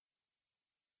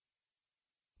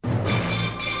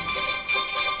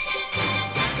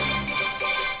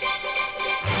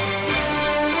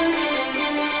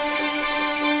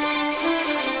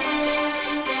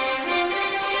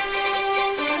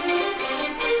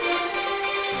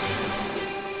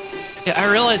Yeah,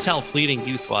 I realized how fleeting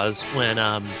youth was when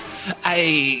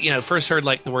I first heard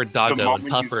like the word The doggo and moment you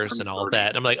puppers turn and all 30.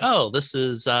 that. I'm like, oh, this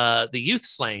is the youth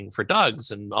slang for dogs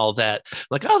and all that.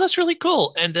 Like, oh, that's really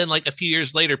cool. And then like a few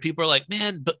years later, people are like,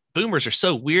 man, but boomers are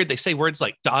so weird. They say words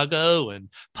like doggo and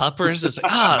puppers. It's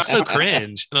like, so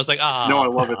cringe. And I was like, No, I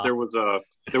love it. ah,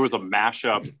 There was a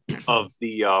mashup of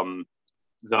the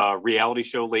reality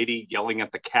show lady yelling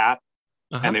at the cat,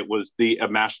 uh-huh. and it was the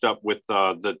mashed up with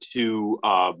the two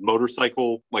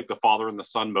motorcycle, like the father and the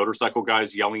son motorcycle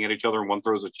guys yelling at each other, and one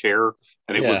throws a chair,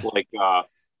 and Yeah.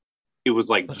 it was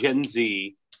like Gen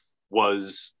Z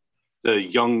was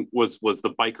was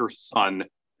the biker son,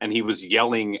 and he was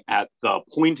yelling at the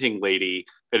pointing lady,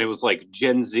 and it was like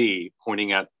Gen Z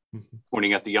pointing at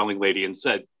the yelling lady and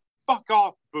said, "Fuck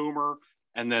off, boomer."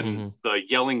 And then Mm-hmm. the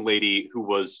yelling lady who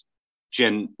was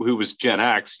Gen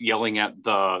X yelling at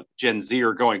the Gen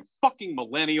Zer going, "Fucking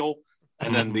millennial."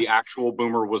 And then Mm-hmm. the actual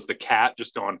boomer was the cat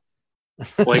just going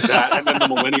like that. And then the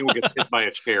millennial gets hit by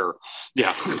a chair.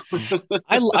 Yeah.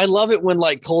 I love it when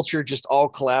like culture just all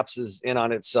collapses in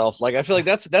on itself. Like I feel like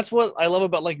that's what I love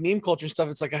about like meme culture stuff.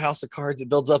 It's like a house of cards. It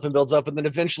builds up, and then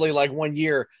eventually, like one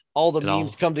year, all the It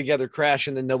memes all, come together, crash,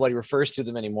 and then nobody refers to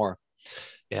them anymore.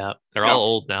 yeah, they're Yeah. all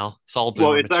old now. It's all Well,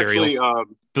 boomer it's material, actually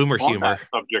boomer on that humor.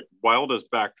 subject, Wild as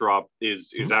Backdrop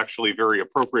is Mhm. actually very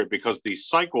appropriate because the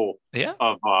cycle Yeah.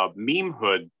 of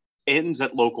memehood ends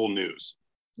at local news.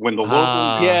 When the local news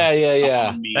Ah, Yeah, yeah,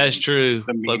 yeah. meme, that is true.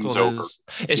 the Local meme's over. news.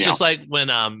 It's Yeah, just like when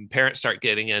parents start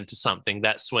getting into something,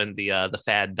 that's when the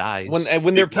fad When dies. and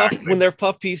when their puff exactly. when their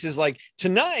puff piece is like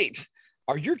tonight,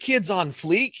 are your kids on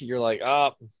fleek? You're like,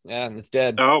 oh, yeah, it's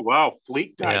dead. Oh wow,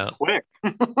 Fleet died Yeah. quick.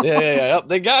 Yeah. Yep,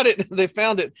 they got it. They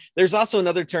found it. There's also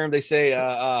another term they say.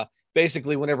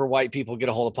 Basically, whenever white people get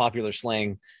a hold of popular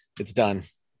slang, it's done.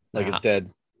 Like it's Yeah.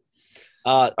 dead.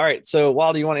 All right. So,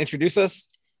 Wild, do you want to introduce us?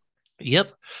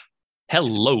 Yep.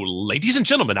 Hello, ladies and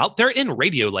gentlemen out there in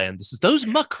Radioland. This is those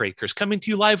muckrakers coming to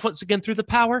you live once again through the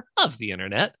power of the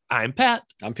internet. I'm Pat,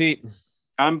 I'm Pete.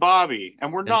 I'm Bobby,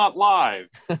 and we're and, not live.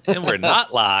 and we're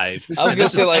not live. I was gonna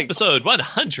This say is like episode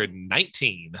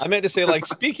 119. I meant to say like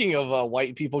speaking of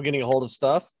white people getting a hold of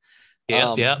stuff. Yep,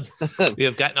 Um, yep. We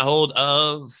have gotten a hold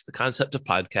of the concept of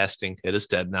podcasting. It is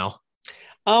dead now.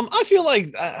 I feel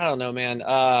like I don't know, man.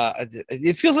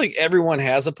 It feels like everyone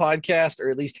has a podcast, or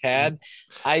at least had.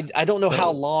 I don't know how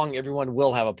Oh, long everyone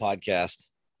will have a podcast.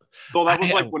 So that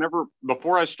was I, like whenever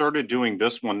before I started doing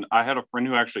this one, I had a friend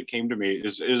who actually came to me,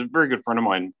 is a very good friend of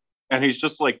mine, and he's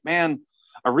just like, "Man,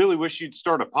 I really wish you'd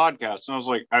start a podcast." And I was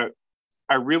like,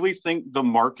 I really think the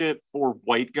market for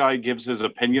white guy gives his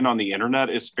opinion on the internet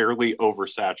is fairly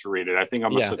oversaturated. I think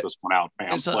I'm gonna Yeah, sit this one out,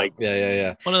 fam. there's a Like,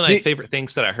 yeah. one of my The, favorite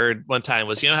things that I heard one time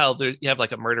was, how there, you have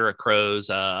like a murder of crows,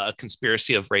 a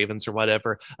conspiracy of ravens or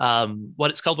whatever.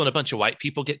 What it's called when a bunch of white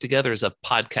people get together is a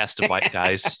podcast of white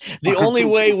guys. the only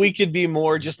way we could be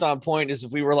more just on point is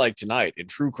if we were like tonight in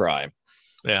true crime.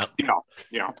 Yeah.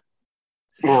 yeah,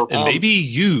 or And maybe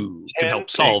you can 10 help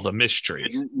solve a things mystery. you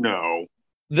didn't know.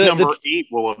 The Number the 8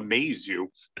 will amaze you.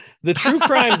 the true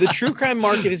crime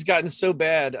market has gotten so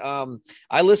bad.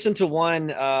 I listened to one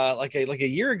like a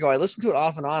year ago. I listened to it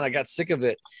off and on. I got sick of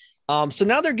it. So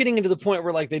now they're getting into the point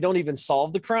where like they don't even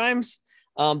solve the crimes.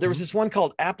 There was this one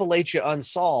called Appalachia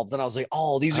Unsolved, and I was like,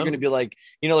 oh, these are going to Oh, be like,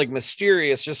 like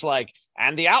mysterious, just like,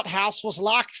 and the outhouse was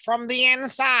locked from the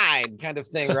inside kind of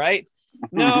thing, right?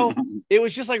 No, it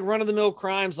was just like run of the mill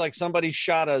crimes. Like somebody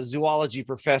shot a zoology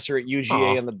professor at UGA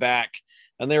oh, in the back,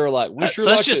 and they were like, we sure so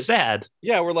that's like just to, sad.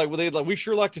 yeah, we're like, well, they like, we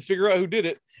sure like to figure out who did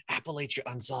it. Appalachia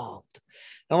Unsolved.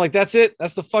 And I'm like, that's it.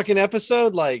 That's the fucking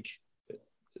episode. Like,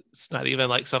 It's not even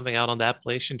like something out on the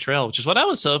Appalachian Trail, which is what I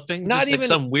was hoping. not Just like even,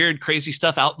 some weird, crazy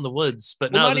stuff out in the woods.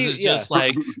 But well, no, not this even, is yeah. just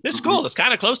like this school that's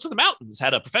kind of close to the mountains.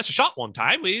 Had a professor shot one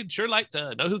time. We'd sure like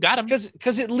to know who got him.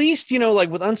 Because at least like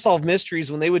with unsolved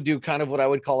mysteries, when they would do kind of what I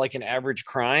would call like an average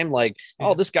crime, like, oh,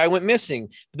 Yeah. this guy went missing,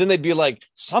 but then they'd be like,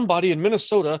 somebody in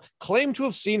Minnesota claimed to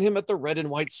have seen him at the red and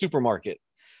white supermarket.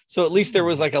 So at least there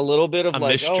was like a little bit of A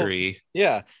like, oh mystery.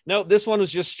 yeah, no, this one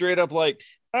was just straight up like,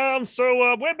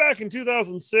 so way back in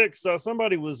 2006,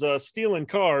 somebody was stealing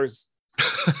cars.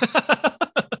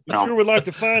 We No. sure would like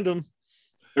to find them.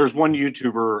 There's one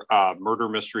YouTuber, murder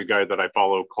mystery guy that I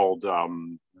follow called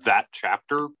That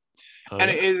Chapter. Oh, And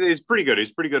yeah. it is pretty good.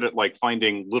 He's pretty good at like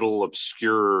finding little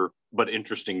obscure but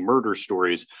interesting murder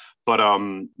stories. But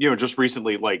just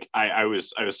recently, like I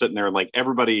was sitting there and like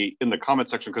everybody in the comment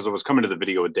section, because I was coming to the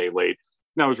video a day late.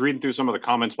 And I was reading through some of the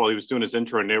comments while he was doing his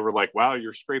intro, and they were like, "Wow,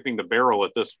 you're scraping the barrel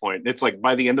at this point." And it's like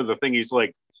by the end of the thing, he's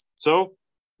like, "So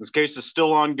this case is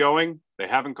still ongoing. They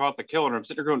haven't caught the killer." And I'm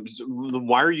sitting there going,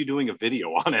 "Why are you doing a video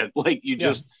on it? Like you Yeah.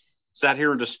 just sat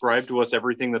here and described to us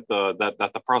everything that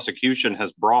the prosecution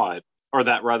has brought, or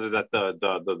that rather that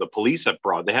the police have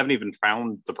brought. They haven't even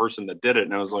found the person that did it.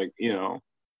 And I was like,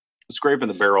 scraping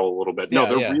the barrel a little bit. No,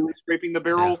 they're really scraping the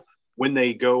barrel when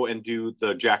they go and do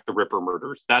the Jack the Ripper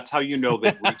murders. That's how you know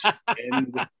they've reached the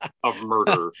end of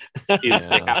murder, is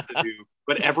they have to do.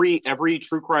 But every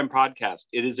true crime podcast,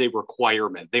 it is a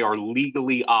requirement. They are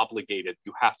legally obligated.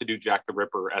 You have to do Jack the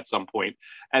Ripper at some point.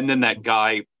 And then that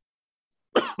guy,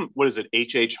 what is it,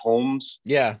 H.H. Holmes?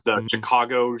 Yeah. The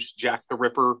Chicago's Jack the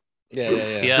Ripper. Yeah.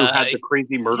 Who had the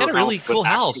crazy murder house. Had a really cool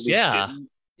house. Yeah. Didn't.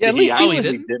 Yeah, at least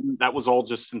he didn't. That was all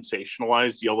just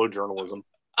sensationalized yellow journalism.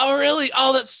 Oh, really?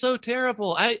 Oh, that's so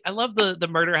terrible. I love the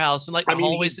murder house and like the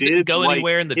hallways that didn't go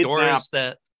anywhere and the doors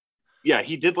that. Yeah,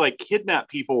 he did like kidnap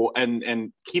people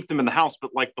and keep them in the house,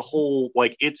 but like the whole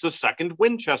like it's a second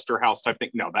Winchester house type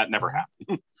thing. No, that never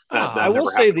happened. I will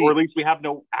say or at least we have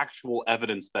no actual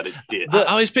evidence that it did. I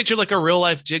always picture like a real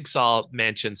life Jigsaw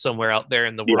mansion somewhere out there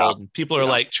in the world, and people are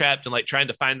like trapped and like trying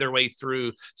to find their way through.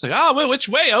 It's like, oh, well, which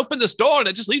way? Open this door, and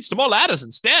it just leads to more ladders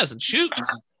and stairs and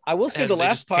chutes. I will say the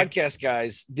last podcast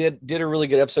guys did a really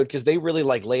good episode because they really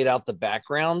like laid out the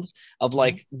background of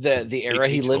like the era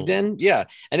he lived in. Yeah.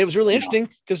 And it was really interesting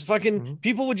because fucking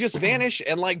people would just vanish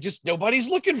and like just nobody's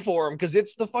looking for them because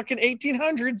it's the fucking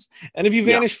 1800s. And if you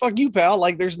vanish, fuck you, pal.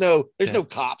 Like there's no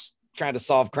cops trying to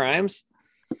solve crimes.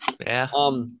 Yeah.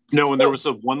 No, and there was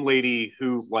one lady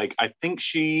who like I think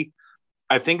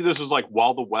this was like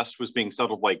while the West was being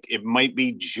settled, like it might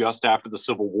be just after the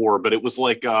Civil War, but it was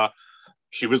like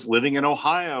she was living in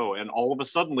Ohio and all of a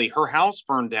sudden her house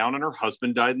burned down and her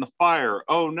husband died in the fire.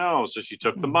 Oh no. So she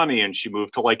took the money and she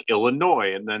moved to like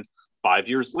Illinois. And then 5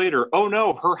 years later, oh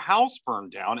no, her house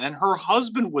burned down and her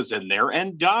husband was in there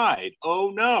and died.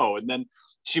 Oh no. And then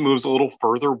she moves a little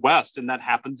further west and that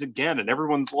happens again. And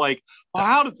everyone's like, well,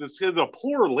 how does this, the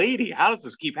poor lady, how does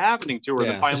this keep happening to her? Yeah.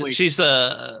 And then finally she's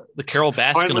the Carol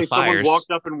Baskin of fires. Someone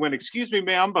walked up and went, excuse me,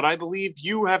 ma'am, but I believe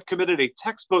you have committed a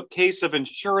textbook case of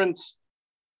insurance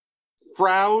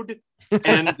fraud,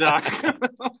 and it's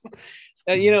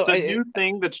a new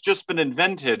thing that's just been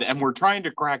invented and we're trying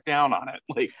to crack down on it.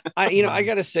 Like I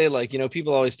gotta say, like,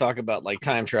 people always talk about like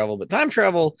time travel, but time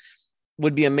travel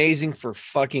would be amazing for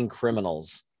fucking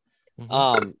criminals.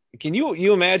 Can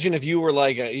you imagine if you were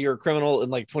like you're a criminal in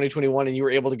like 2021 and you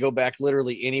were able to go back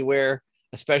literally anywhere,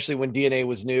 especially when DNA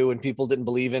was new and people didn't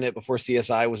believe in it before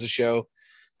CSI was a show?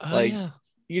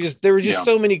 There were just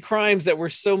so many crimes that were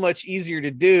so much easier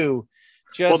to do.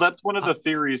 Well, that's one of the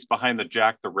theories behind the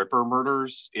Jack the Ripper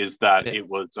murders is that it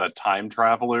was a time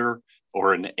traveler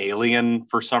or an alien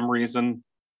for some reason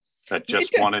that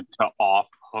just wanted to off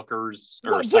hookers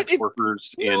or sex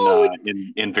workers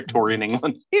in Victorian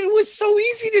England. It was so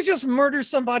easy to just murder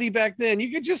somebody back then.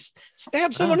 You could just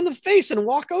stab someone in the face and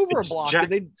walk over a block. Jack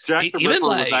the Ripper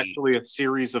was actually a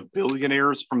series of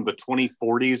billionaires from the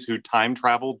 2040s who time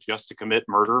traveled just to commit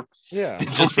murder. Yeah,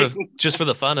 just for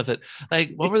the fun of it.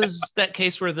 Like, what was that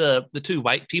case where the two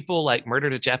white people like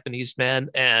murdered a Japanese man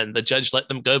and the judge let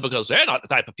them go because they're not the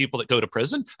type of people that go to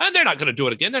prison and they're not going to do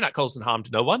it again. They're not causing harm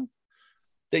to no one.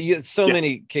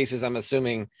 Many cases, I'm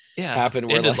assuming, happen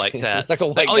where ended like that. Like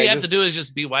all you have to do is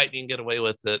just be white and you can get away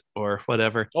with it or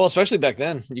whatever. Well, especially back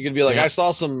then, you could be like, I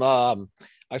saw some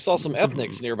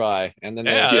ethnics nearby, and then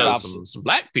some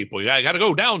black people. I got to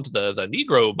go down to the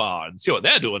Negro bar and see what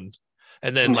they're doing.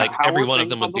 And then like every one of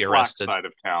them would be arrested. Side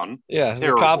of town, yeah,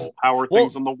 terrible. Cops, how are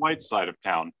things on the white side of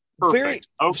town? Perfect.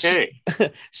 Okay.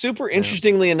 Super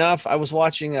interestingly enough, I was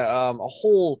watching a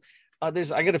whole. I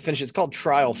got to finish it. It's called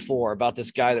Trial 4 about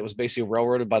this guy that was basically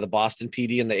railroaded by the Boston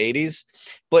PD in the 80s.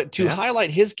 But to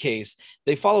highlight his case,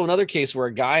 they follow another case where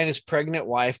a guy and his pregnant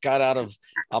wife got out of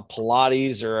a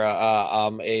Pilates or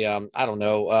a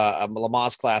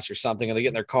Lamaze class or something, and they get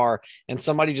in their car and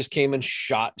somebody just came and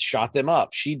shot them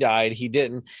up. She died. He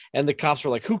didn't. And the cops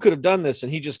were like, who could have done this?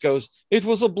 And he just goes, it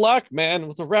was a black man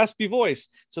with a raspy voice.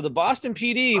 So the Boston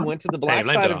PD went to the black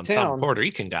side of town. Puerto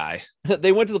Rican guy.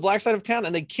 They went to the black side of town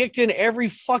and they kicked in every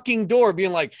fucking door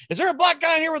being like, is there a black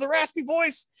guy in here with a raspy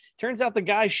voice? Turns out the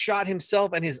guy shot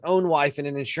himself and his own wife in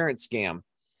an insurance scam.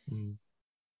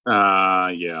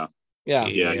 Yeah.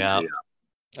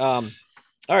 All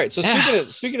right. So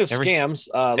speaking of scams,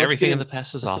 everything in the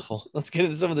past is awful. Let's get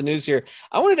into some of the news here.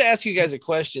 I wanted to ask you guys a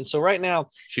question. So right now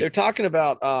they're talking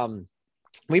about,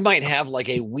 we might have like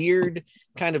a weird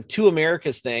kind of two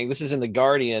Americas thing. This is in the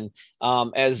Guardian,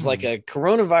 as like a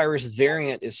coronavirus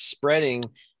variant is spreading,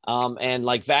 and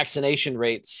like vaccination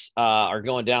rates are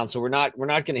going down. So we're not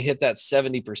going to hit that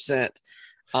 70%.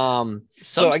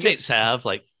 Some states have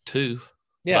like 2.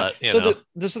 Yeah. But, So know,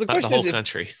 so the not the question whole is,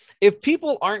 country. if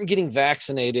people aren't getting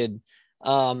vaccinated,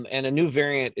 and a new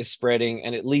variant is spreading,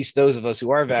 and at least those of us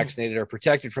who are vaccinated are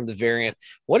protected from the variant,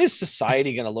 what is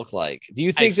society going to look like? Do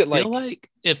you think I that feel like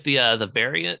if the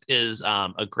variant is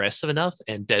aggressive enough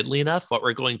and deadly enough, what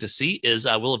we're going to see is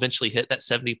we'll eventually hit that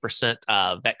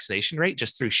 70% vaccination rate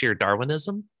just through sheer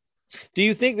Darwinism. do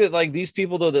you think that like these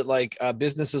people though that like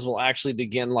businesses will actually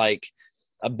begin like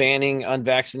banning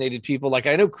unvaccinated people? Like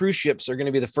I know cruise ships are going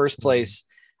to be the first place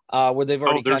where they've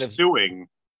already they're kind of suing.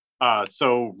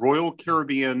 So Royal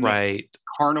Caribbean, Right.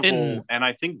 Carnival, and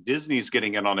I think Disney's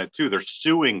getting in on it too. They're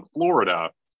suing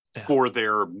Florida for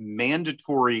their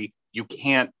mandatory, you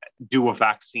can't do a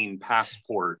vaccine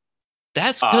passport.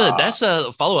 That's good. That's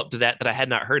a follow-up to that I had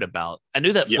not heard about. I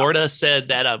knew that Florida said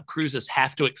that cruises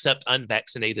have to accept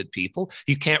unvaccinated people.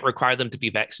 You can't require them to be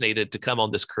vaccinated to come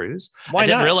on this cruise. Why I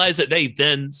didn't not? realize that they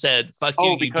then said, fuck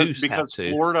you, Because have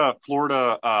to.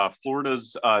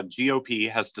 Florida's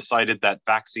GOP has decided that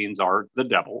vaccines are the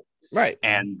devil. Right.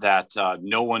 And that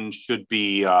no one should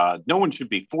be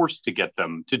forced to get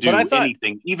them to do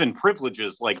anything, even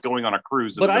privileges like going on a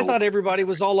cruise. But I thought everybody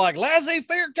was all like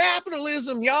laissez-faire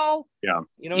capitalism, y'all. Yeah.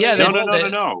 You know. Yeah.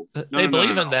 No. They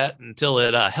believe in that until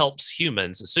it helps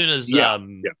humans. As soon as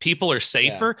people are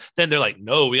safer, then they're like,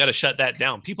 no, we got to shut that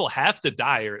down. People have to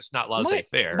die or it's not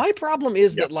laissez-faire. My problem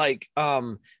is that like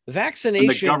vaccination,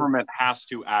 and the government has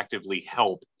to actively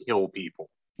help kill people.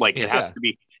 Like it has to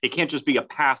be. It can't just be a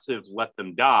passive let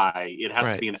them die. It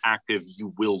has to be an active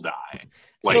you will die.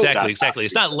 Like exactly.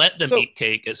 It's not let them eat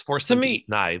cake. It's force them to eat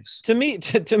knives. To me,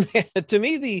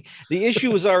 the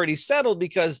issue was already settled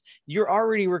because you're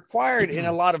already required in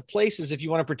a lot of places if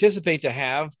you want to participate to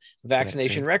have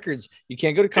vaccination records. You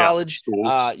can't go to college.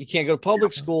 You can't go to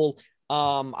public school.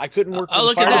 I couldn't work for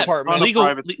the fire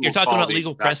department. You're talking about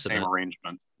legal precedent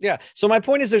arrangement. Yeah. So my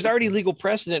point is there's already legal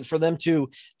precedent for them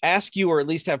to ask you or at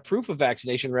least have proof of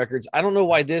vaccination records. I don't know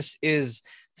why this is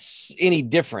any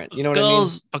different. You know what I mean?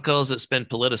 Because it's been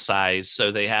politicized.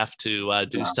 So they have to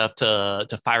do stuff to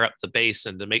fire up the base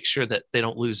and to make sure that they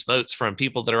don't lose votes from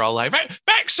people that are all like,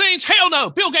 vaccines, hell no.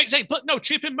 Bill Gates ain't putting no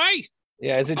chip in me.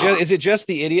 Yeah, is it just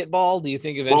the idiot ball? Do you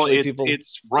think eventually people?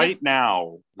 It's right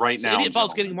now. Idiot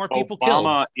ball's getting more people killed.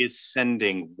 Obama killed. is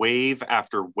sending wave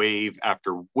after wave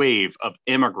after wave of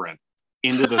immigrant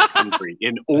into this country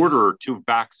in order to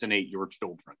vaccinate your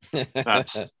children.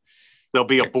 There'll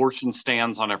be abortion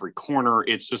stands on every corner.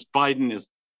 It's just Biden is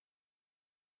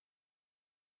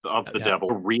of the devil,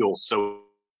 real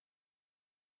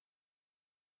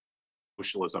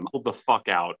socialism. Pull the fuck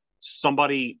out.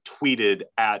 Somebody tweeted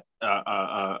at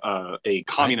a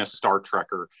communist Star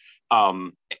Trekker,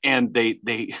 and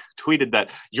they tweeted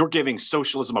that you're giving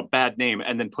socialism a bad name,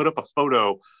 and then put up a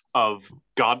photo of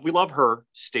God, we love her,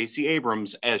 Stacey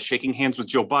Abrams, as shaking hands with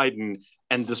Joe Biden.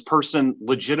 And this person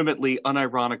legitimately,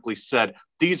 unironically said,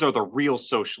 these are the real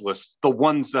socialists, the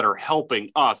ones that are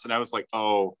helping us. And I was like,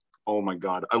 oh my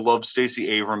God, I love Stacey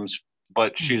Abrams,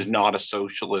 but she's not a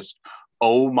socialist.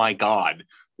 Oh my God.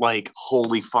 Like,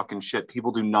 holy fucking shit.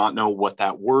 People do not know what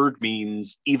that word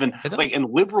means. Even like, and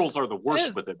liberals are the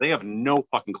worst with it. They have no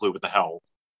fucking clue what the hell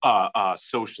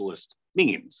socialist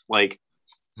means. Like,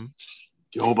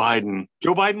 Joe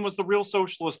Biden was the real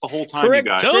socialist the whole time. Correct.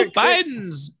 You guys. Joe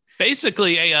Biden's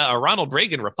basically a Ronald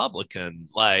Reagan Republican.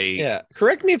 Like, yeah,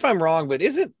 correct me if I'm wrong, but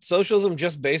isn't socialism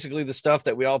just basically the stuff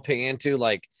that we all pay into,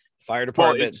 like fire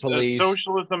department, police?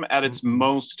 Socialism at its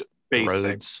most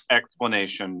basic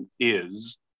explanation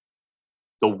is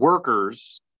the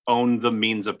workers own the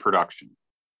means of production.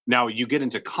 Now you get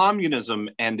into communism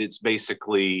and it's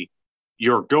basically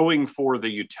you're going for the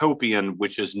utopian,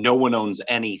 which is no one owns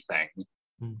anything.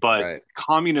 But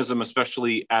communism,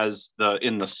 especially as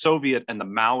in the Soviet and the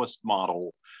Maoist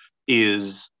model,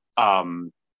 is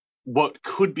what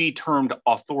could be termed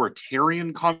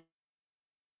authoritarian communism.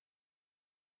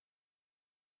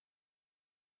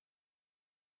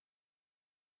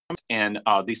 And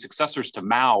the successors to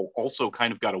Mao also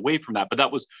kind of got away from that. But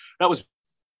that was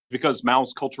because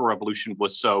Mao's Cultural Revolution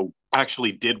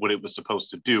actually did what it was supposed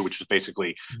to do, which was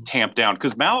basically tamp down.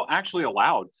 Because Mao actually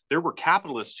there were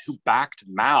capitalists who backed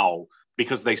Mao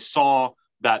because they saw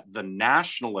that the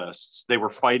nationalists, they were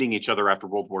fighting each other after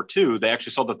World War II. They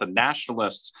actually saw that the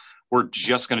nationalists were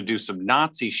just going to do some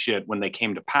Nazi shit when they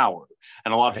came to power.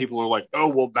 And a lot of people are like, oh,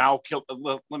 well, Mao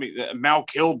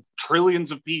killed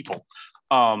trillions of people.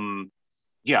 The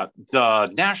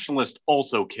nationalists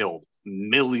also killed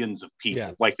millions of people.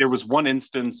 Yeah. Like there was one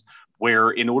instance where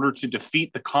in order to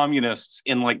defeat the communists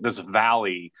in like this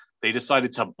valley, they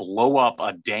decided to blow up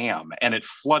a dam and it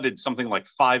flooded something like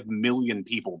 5 million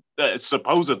people.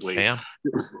 Supposedly, Damn.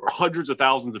 hundreds of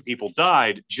thousands of people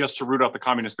died just to root out the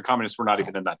communists. The communists were not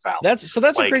even in that valley. That's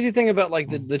like, a crazy thing about like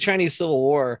the Chinese Civil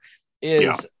War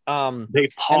is they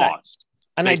paused.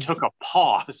 And they I took a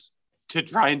pause to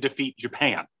try and defeat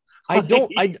Japan. I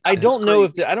don't know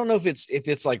if I don't know if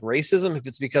it's like racism, if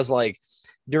it's because like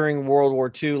during World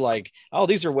War II, like, oh,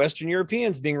 these are Western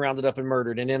Europeans being rounded up and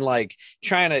murdered. And in like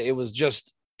China, it was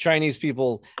just Chinese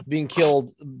people being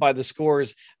killed by the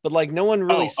scores, but like no one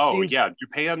really seems...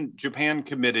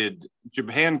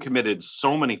 Japan committed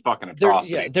so many fucking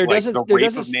atrocities. The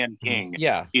rape of Nanking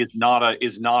is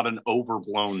not an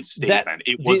overblown statement.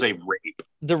 It was a rape.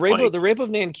 The rape of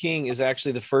Nanking is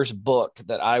actually the first book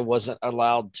that I wasn't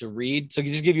allowed to read. So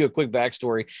just give you a quick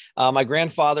backstory. My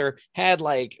grandfather had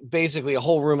like basically a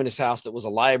whole room in his house that was a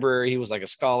library. He was like a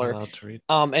scholar.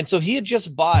 And so he had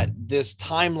just bought this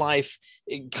Time Life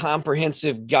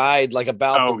comprehensive guide like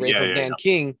about the rape of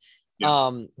Nanking.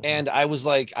 And I was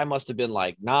like, I must have been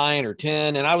like 9 or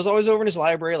 10, and I was always over in his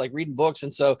library like reading books,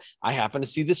 and so I happened to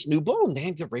see this new book,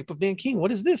 the Rape of Nanking.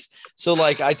 What is this? So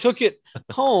like I took it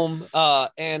home,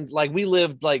 and like we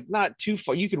lived like not too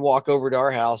far, you could walk over to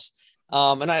our house,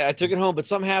 and I took it home, but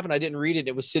something happened, I didn't read it.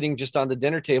 It was sitting just on the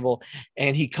dinner table,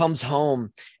 and he comes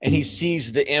home and he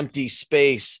sees the empty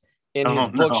space in his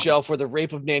bookshelf where the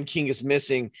Rape of Nanking is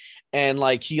missing. And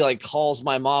like, he like calls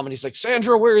my mom and he's like,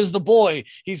 Sandra, where is the boy?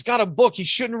 He's got a book he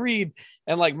shouldn't read.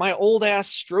 And like my old ass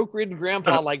stroke ridden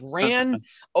grandpa like ran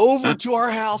over to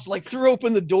our house, like threw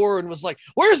open the door and was like,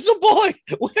 where's the boy?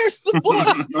 Where's the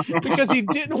book? Because he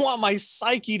didn't want my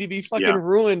psyche to be fucking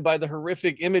ruined by the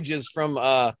horrific images from,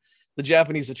 the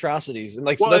Japanese atrocities. And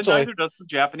like, so that's why neither does the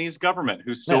Japanese government,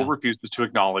 who still refuses to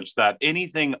acknowledge that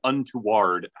anything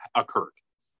untoward occurred.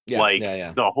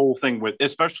 The whole thing with,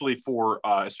 especially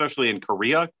in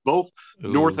Korea, both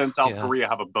North and South Korea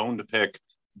have a bone to pick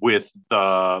with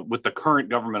the current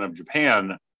government of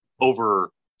Japan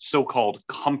over so-called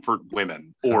comfort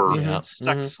women or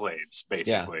sex slaves,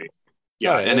 basically.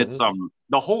 And it's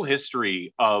the whole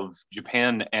history of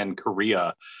Japan and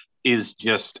Korea is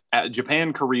just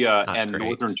Japan, Korea, and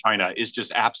Northern China is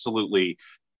just absolutely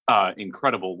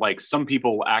incredible. Like some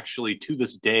people actually to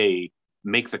this day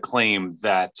make the claim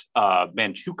that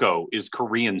Manchukuo is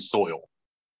Korean soil.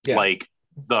 Like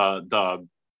that,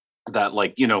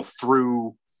 like, you know,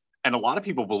 through, and a lot of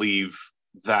people believe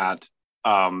that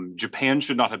Japan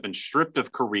should not have been stripped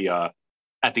of Korea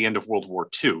at the end of World War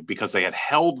II because they had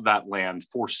held that land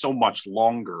for so much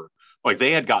longer. Like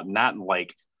they had gotten that in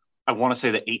like, I want to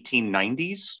say the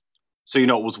 1890s. So, you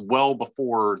know, it was well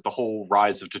before the whole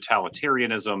rise of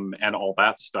totalitarianism and all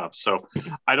that stuff. So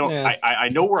I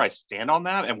know where I stand on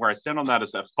that. And where I stand on that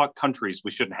is that fuck countries,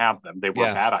 we shouldn't have them. They were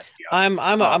a bad idea.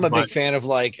 I'm a big fan of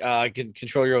like,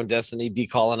 control your own destiny,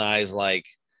 decolonize, like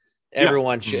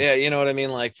everyone should, you know what I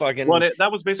mean? Like fucking. Well,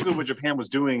 that was basically what Japan was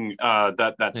doing.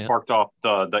 That sparked off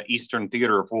the Eastern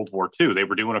theater of World War II. They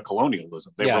were doing a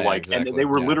colonialism. They were like, and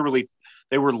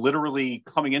they were literally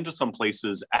coming into some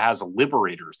places as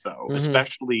liberators, though,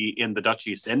 especially in the Dutch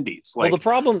East Indies. Like, well, the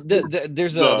problem,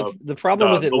 the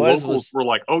problem with it was were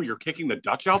like, oh, you're kicking the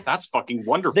Dutch out? That's fucking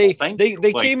wonderful.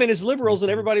 They came in as liberals, and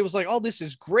everybody was like, oh, this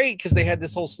is great, because they had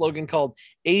this whole slogan called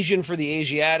Asian for the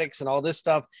Asiatics and all this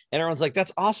stuff, and everyone's like,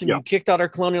 that's awesome. You kicked out our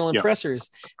colonial oppressors,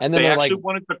 and then they they're actually like,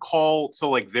 wanted to call, so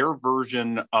like their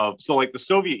version of, so like the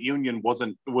Soviet Union was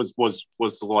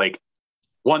like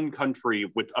one country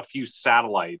with a few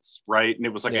satellites, right? And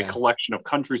it was like a collection of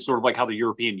countries, sort of like how the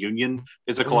European Union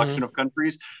is a collection of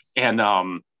countries. And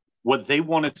what they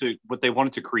wanted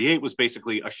to create was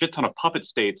basically a shit ton of puppet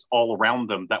states all around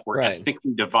them that were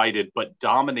ethnically divided but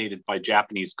dominated by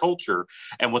Japanese culture.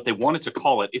 And what they wanted to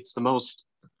call it, it's the most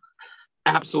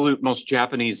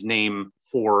Japanese name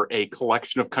for a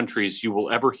collection of countries you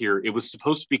will ever hear. It was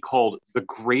supposed to be called the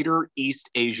Greater East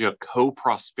Asia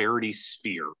Co-Prosperity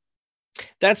Sphere.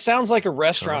 That sounds like a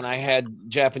restaurant I had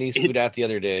Japanese food at the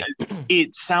other day.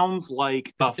 It sounds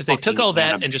like if they took all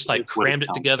that and just like crammed it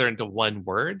together into one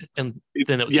word, and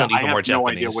then it would sound even more Japanese. I have no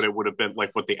idea what it would have been,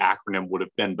 like what the acronym would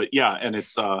have been, but and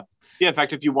it's in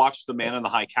fact, if you watch The Man in the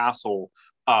High Castle,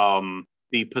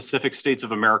 the Pacific States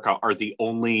of America are the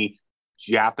only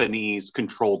Japanese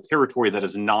controlled territory that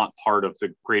is not part of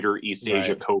the Greater East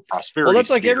Asia Co-Prosperity. Well,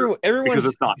 that's like everyone's, because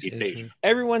it's not East Asia.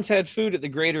 Everyone's had food at the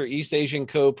Greater East Asian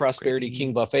Co-Prosperity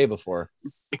King Buffet before.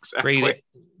 Exactly.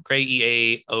 Gray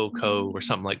EAOCO or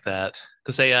something like that,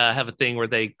 because they have a thing where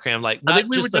they cram like I not think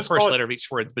we just would the just first call it- letter of each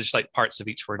word, but just like parts of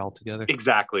each word altogether.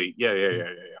 Exactly. Yeah.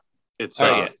 It's All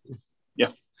right. yeah.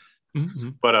 Mm-hmm.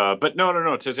 But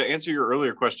no. To answer your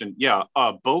earlier question, yeah,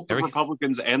 both the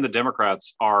Republicans and the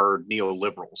Democrats are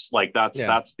neoliberals. Like that's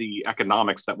the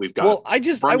economics that we've got. Well, I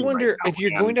wonder right now, if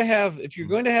you're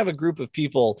going to have a group of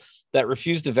people that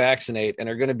refuse to vaccinate and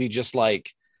are going to be just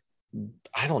like,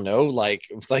 I don't know, like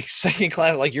second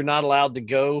class, like you're not allowed to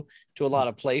go to a lot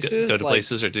of places, go to like,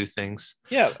 places or do things.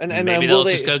 Yeah, and maybe they'll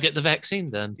just go get the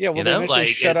vaccine then. Yeah, will they eventually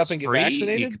shut up and get free.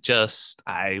 vaccinated?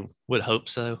 I would hope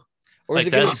so. Or is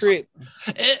it going to create?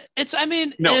 It's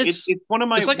one of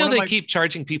my. It's like how they keep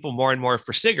charging people more and more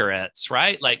for cigarettes,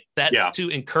 right? Like that's to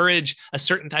encourage a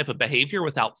certain type of behavior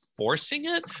without forcing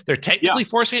it. They're technically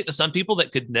forcing it to some people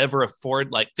that could never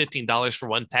afford like $15 for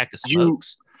one pack of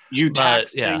smokes. You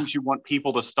tax things you want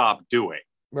people to stop doing.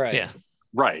 Right. Yeah.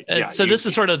 Right. So this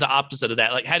is sort of the opposite of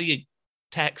that. Like, how do you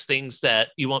tax things that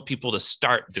you want people to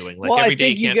start doing? Like every day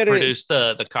you can't produce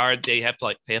the card, they have to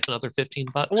like pay up another $15.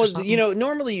 Well,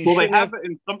 normally they have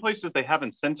in some places they have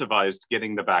incentivized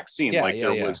getting the vaccine.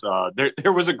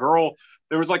 There was a girl,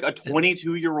 there was like a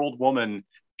 22-year-old woman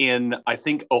in I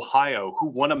think Ohio who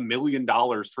won $1 million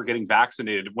for getting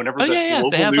vaccinated whenever the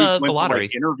local news went to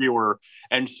like interview her,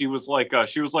 and she was like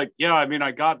yeah, I mean,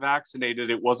 I got vaccinated,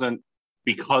 it wasn't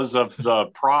because of the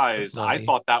prize. I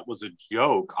thought that was a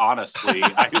joke, honestly.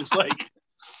 I was like,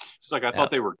 it's like I thought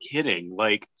they were kidding.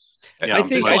 Like, I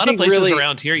think a lot of places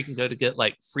around here you can go to get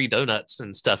like free donuts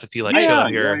and stuff if you like show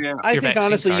them your. I think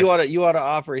honestly card. you ought to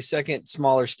offer a second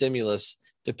smaller stimulus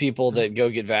to people that go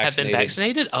get vaccinated. Have been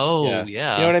vaccinated? Oh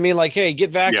yeah. You know what I mean? Like, hey, get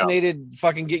vaccinated.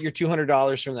 Fucking get your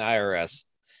 $200 from the IRS.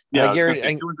 Yeah, I guarantee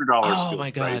 $200. Oh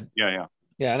my god. Right?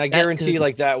 Yeah. And I guarantee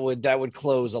like that would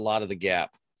close a lot of the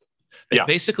gap.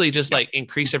 Basically just like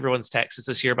increase everyone's taxes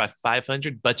this year by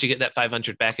 500, but you get that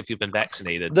 500 back if you've been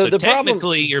vaccinated. So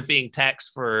technically you're being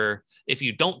taxed for if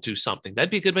you don't do something. That'd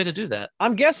be a good way to do that.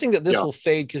 I'm guessing that this will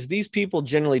fade because these people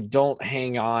generally don't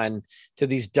hang on to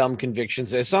these dumb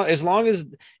convictions. As long as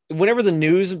whenever the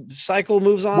news cycle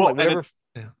moves on,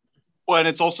 and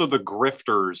it's also the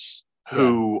grifters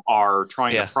who are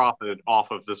trying to profit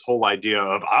off of this whole idea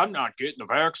of I'm not getting the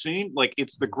vaccine. Like,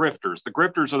 it's the grifters. The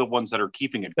grifters are the ones that are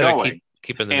keeping it going.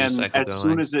 Keeping the news cycle going. As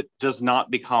soon as it does not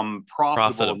become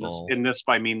profitable. In this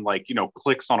I mean like,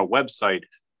 clicks on a website.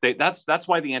 That's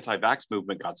why the anti-vax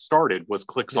movement got started, was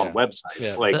clicks on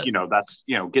websites. That's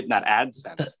getting that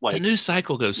AdSense. The news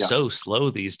cycle goes so slow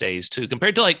these days too,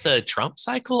 compared to like the Trump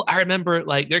cycle. I remember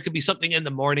like there could be something in the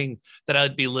morning that I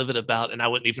would be livid about, and I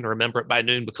wouldn't even remember it by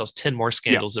noon because 10 more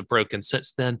scandals have broken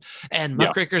since then. And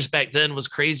Muckrakers back then was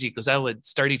crazy because I would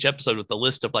start each episode with a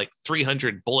list of like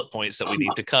 300 bullet points that we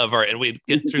need to cover, and we'd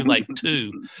get through like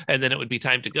 2, and then it would be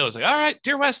time to go. It's like, all right,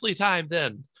 Dear Wesley time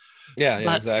then. Yeah,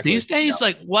 exactly. These days,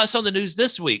 like, what's on the news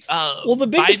this week? The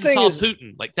biggest thing is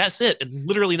Putin. Like, that's it, and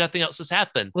literally nothing else has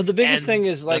happened. Well, the biggest thing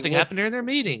is like nothing happened during their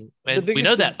meeting, and we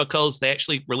know that because they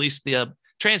actually released the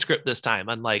transcript this time,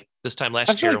 unlike this time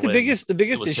last year. I feel like the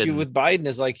biggest issue hidden. with Biden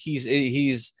is like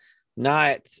he's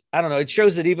not. I don't know. It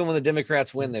shows that even when the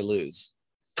Democrats win, they lose.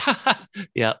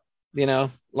 Yeah,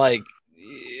 like.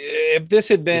 If this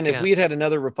had been, if we had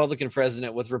another Republican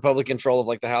president with Republican control of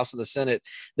like the House and the Senate,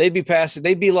 they'd be passing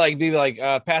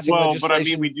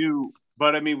legislation.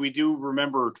 But we do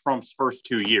remember Trump's first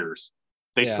 2 years.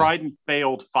 They tried and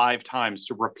failed 5 times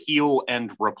to repeal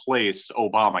and replace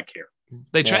Obamacare.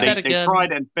 They tried that again. They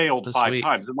tried and failed 5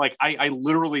 times. And like, I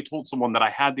literally told someone that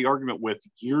I had the argument with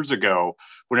years ago,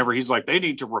 whenever he's like, they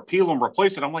need to repeal and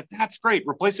replace it. I'm like, that's great.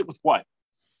 Replace it with what?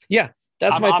 Yeah,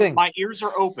 that's my thing. My ears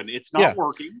are open. It's not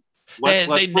working.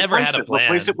 They never had a plan.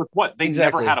 Replace it with what? They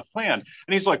never had a plan.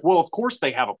 And he's like, well, of course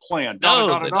they have a plan.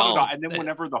 And then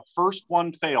whenever the first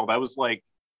one failed, I was like,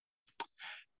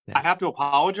 I have to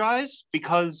apologize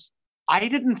because I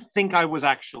didn't think I was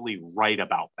actually right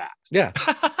about that. Yeah.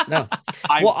 No.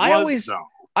 I always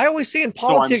say in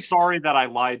politics. So I'm sorry that I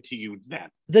lied to you then.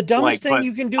 The dumbest thing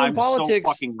you can do in politics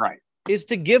so fucking right. is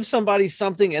to give somebody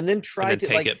something and then try to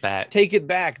take it back. Take it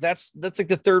back. That's like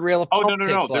the third rail of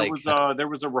politics. No. There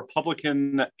was a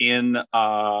Republican in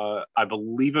I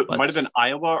believe it might have been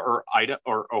Iowa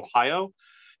or Ohio,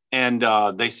 and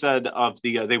they said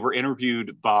they were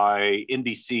interviewed by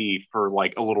NBC for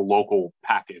like a little local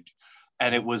package,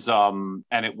 and it was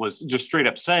just straight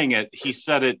up saying it. He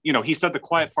said it. He said the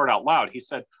quiet part out loud. He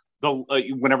said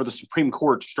whenever the Supreme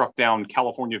Court struck down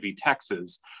California v.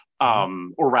 Texas. Or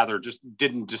rather, just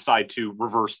didn't decide to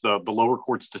reverse the lower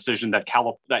court's decision that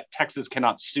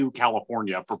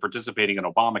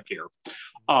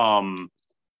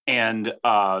And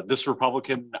this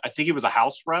Republican, I think he was a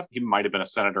House rep. He might have been a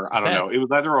senator. I don't know. It was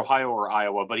either Ohio or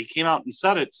Iowa, but he came out and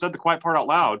said the quiet part out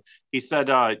loud. He said,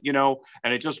 and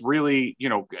it just really,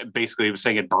 basically he was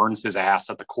saying it burns his ass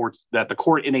that the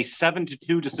court in a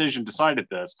 7-2 decision decided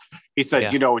this. He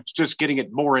said, it's just getting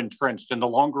it more entrenched. And the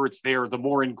longer it's there, the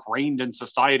more ingrained in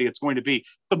society it's going to be.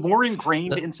 The more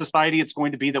ingrained in society it's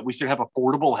going to be that we should have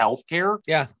affordable health care.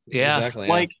 Yeah,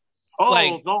 exactly.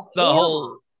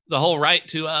 The whole right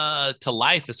to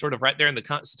life is sort of right there in the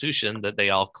Constitution that they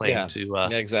all claim to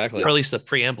exactly, or at least the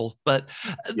preamble. But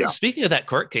speaking of that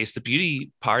court case, the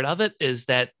beauty part of it is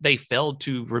that they failed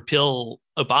to repeal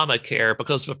Obamacare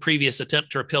because of a previous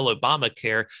attempt to repeal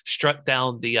Obamacare struck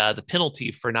down the penalty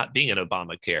for not being an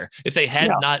Obamacare. If they had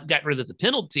not gotten rid of the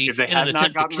penalty in an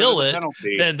attempt to kill it,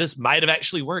 then this might have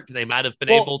actually worked. They might have been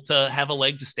able to have a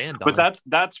leg to stand on. But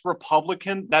that's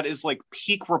Republican. That is like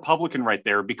peak Republican right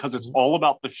there, because it's all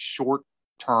about the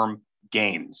short-term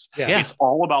gains. It's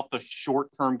all about the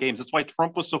short-term gains. That's why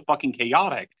Trump was so fucking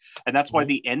chaotic, and that's why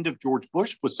the end of George W.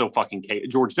 Bush was so fucking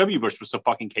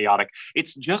chaotic.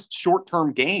 It's just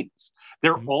short-term gains.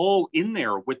 They're all in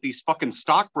there with these fucking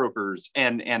stockbrokers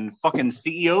and fucking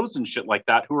CEOs and shit like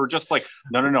that, who are just like,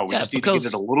 no, we just need to get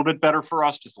it a little bit better for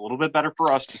us, just a little bit better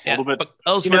for us, just a little bit.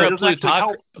 Because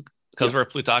we're a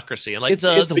plutocracy, and like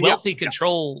the wealthy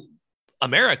control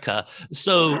America,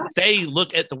 so they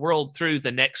look at the world through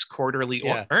the next quarterly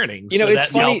earnings. So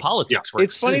that's funny, how politics works.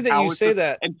 It's funny that you say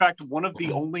that. In fact, one of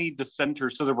the only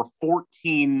dissenters, so there were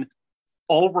 14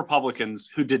 all Republicans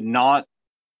who did not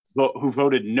vote, who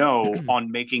voted no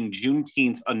on making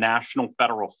Juneteenth a national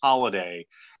federal holiday,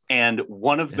 and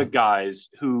one of the guys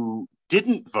who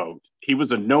didn't vote, he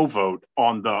was a no vote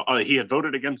on the. He had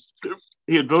voted against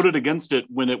it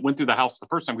when it went through the House the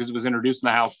first time, because it was introduced in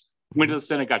the House. Went to the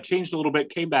Senate, got changed a little bit,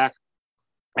 came back,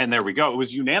 and there we go. It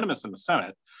was unanimous in the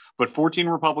Senate, but 14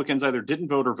 Republicans either didn't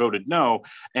vote or voted no.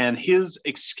 And his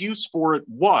excuse for it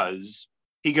was,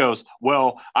 he goes,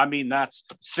 well, I mean, that's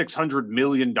 $600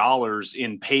 million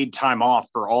in paid time off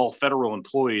for all federal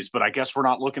employees, but I guess we're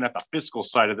not looking at the fiscal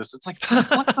side of this. It's like, what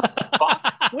the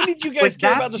fuck? When did you guys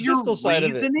care about the fiscal side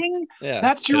of it?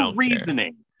 That's your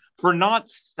reasoning for not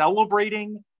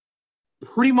celebrating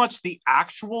pretty much the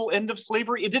actual end of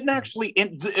slavery. It didn't actually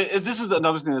end. This is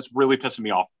another thing that's really pissing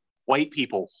me off. White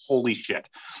people, holy shit.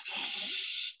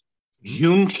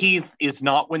 Juneteenth is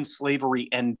not when slavery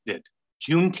ended.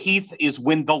 Juneteenth is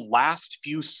when the last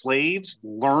few slaves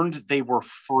learned they were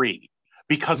free.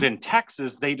 Because in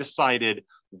Texas, they decided,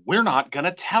 we're not going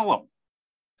to tell them.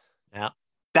 Yeah.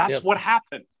 That's what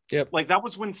happened. Like, that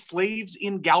was when slaves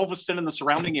in Galveston and the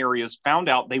surrounding areas found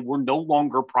out they were no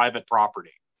longer private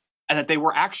property, and that they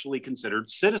were actually considered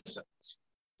citizens.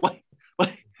 Like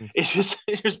it just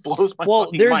blows my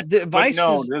fucking mind. Vice.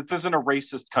 No, this isn't a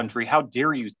racist country. How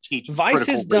dare you teach? Vice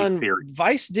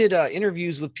did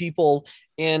interviews with people,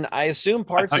 and I assume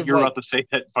parts of. You're about to say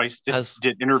that Vice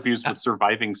did interviews with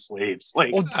surviving slaves.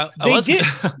 Like they did.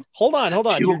 Hold on.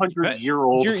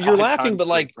 200-year-old. You're laughing, but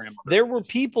like there were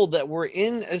people that were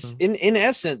in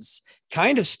essence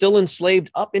kind of still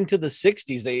enslaved up into the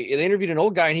 60s. They interviewed an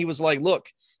old guy, and he was like, "Look."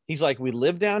 He's like, we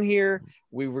lived down here.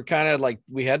 We were kind of like,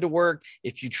 we had to work.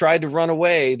 If you tried to run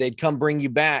away, they'd come bring you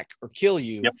back or kill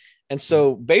you. And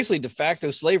so basically de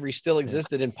facto slavery still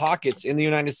existed in pockets in the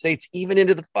United States, even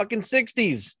into the fucking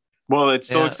 60s. Well, it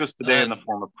still exists today in the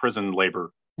form of prison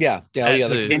labor.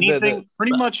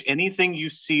 Pretty much anything you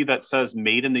see that says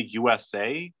made in the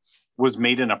USA was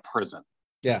made in a prison.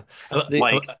 You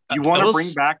want to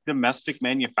bring back domestic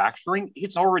manufacturing?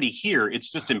 It's already here.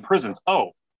 It's just in prisons.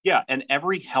 Yeah, and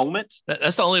every helmet.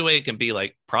 That's the only way it can be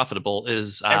like profitable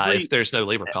is if there's no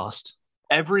labor cost.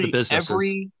 Every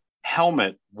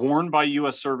helmet worn by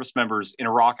U.S. service members in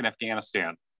Iraq and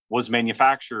Afghanistan was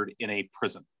manufactured in a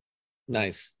prison.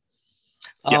 Nice.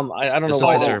 I don't know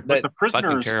why but the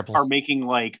prisoners are making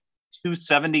like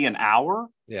 $270 an hour.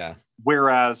 Yeah.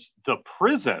 Whereas the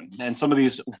prison, and some of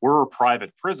these were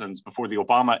private prisons before the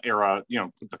Obama era,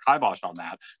 put the kibosh on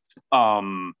that,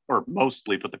 or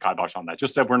mostly put the kibosh on that,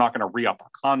 just said we're not going to re-up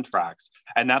our contracts.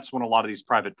 And that's when a lot of these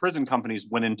private prison companies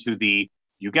went into the,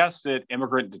 you guessed it,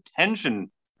 immigrant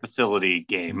detention facility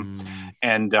game.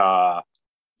 And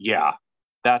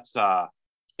that's,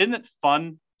 isn't it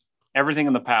fun? Everything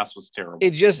in the past was terrible.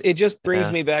 It just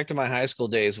brings me back to my high school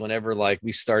days whenever like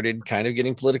we started kind of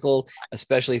getting political,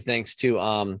 especially thanks to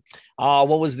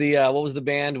what was the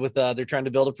band with they're trying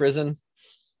to build a prison?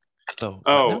 So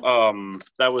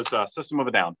that was System of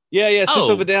a Down. Yeah,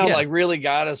 System of a Down yeah. like really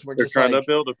got us. We're They're just trying like, to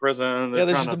build a prison. yeah,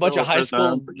 there's just a bunch of high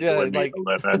school, like,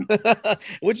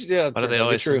 which what do they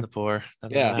always send the poor?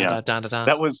 Yeah.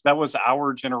 That was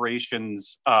our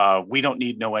generation's. We don't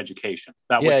need no education.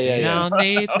 That was You don't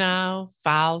need no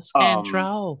false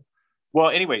control. Well,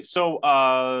 anyway,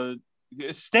 so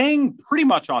staying pretty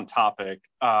much on topic,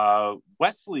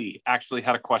 Wesley actually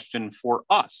had a question for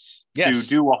us to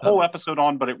do a whole episode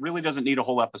on, but it really doesn't need a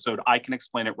whole episode. I can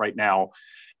explain it right now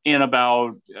in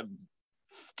about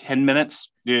 10 minutes.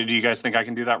 Do you guys think I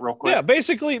can do that real quick? Yeah,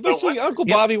 basically, Uncle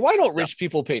Bobby, why don't rich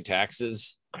people pay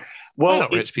taxes? Well,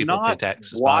 rich people pay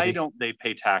taxes. Why Bobby? don't they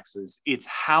pay taxes? It's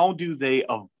how do they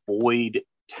avoid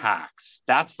tax?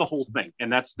 That's the whole thing.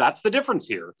 And that's the difference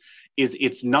here is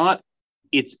it's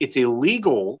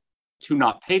illegal to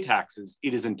not pay taxes.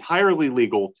 It is entirely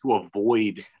legal to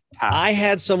avoid taxes. I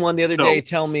had someone the other day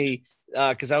tell me,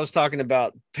 because I was talking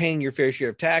about paying your fair share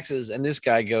of taxes, and this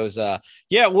guy goes,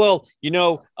 yeah, well,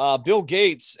 Bill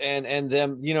Gates and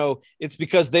them, it's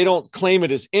because they don't claim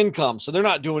it as income, so they're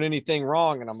not doing anything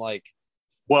wrong. And I'm like,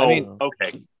 well,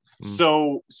 okay.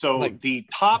 So like, the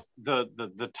top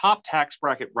tax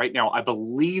bracket right now, I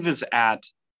believe, is at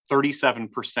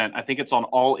 37%. I think it's on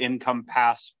all income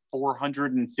past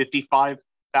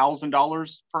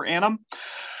 $455,000 per annum.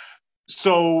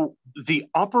 So the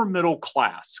upper middle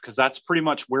class, because that's pretty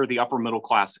much where the upper middle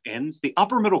class ends. The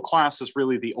upper middle class is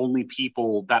really the only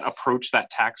people that approach that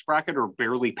tax bracket or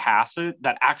barely pass it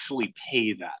that actually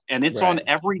pay that. And it's on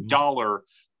every dollar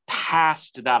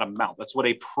past that amount. That's what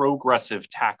a progressive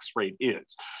tax rate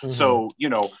is. So,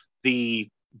 the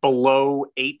below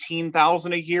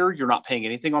 18,000 a year, you're not paying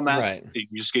anything on that. Right. You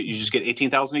just get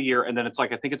 18,000 a year. And then it's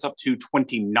like, I think it's up to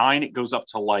 29. It goes up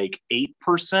to like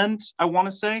 8%, I want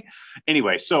to say.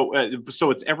 Anyway, so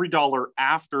it's every dollar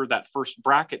after that first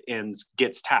bracket ends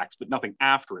gets taxed, but nothing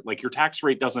after it. Like your tax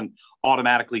rate doesn't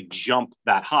automatically jump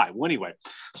that high. Well, anyway,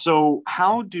 so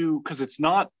because it's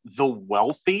not the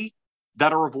wealthy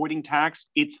that are avoiding tax,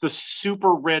 it's the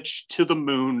super rich to the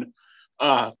moon,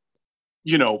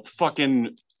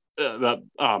 fucking. So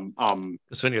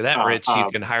when you're that rich, you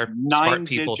can hire smart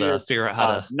people to figure out how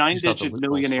to 9-digit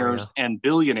millionaires and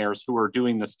billionaires who are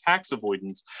doing this tax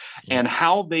avoidance, and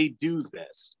how they do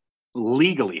this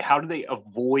legally. How do they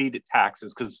avoid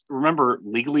taxes? Because remember,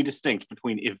 legally distinct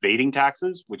between evading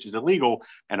taxes, which is illegal,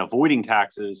 and avoiding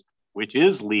taxes, which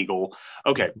is legal.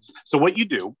 Okay, so what you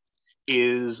do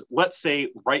is, let's say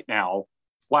right now,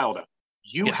 Wilda,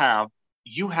 you have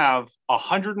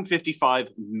 $155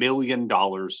 million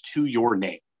to your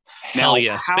name. Hell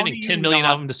yeah! Spending 10 million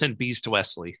of them to send bees to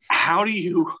Wesley. How do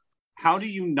you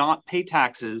not pay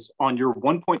taxes on your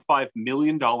 $1.5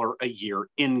 million a year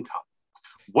income?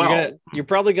 Well, you're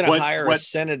probably going to hire a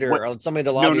senator or somebody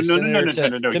to lobby a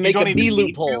senator to make a B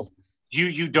loophole.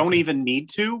 You don't even need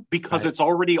to, because it's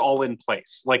already all in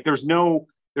place. Like there's no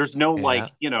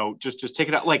like, just take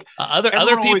it out. Like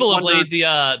other people have laid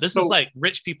this is like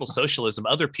rich people socialism.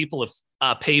 Other people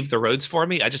have paved the roads for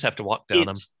me. I just have to walk down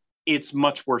them. It's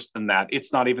much worse than that.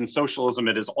 It's not even socialism.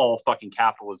 It is all fucking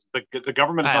capitalism. The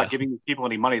government is not giving people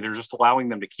any money. They're just allowing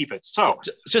them to keep it. So it's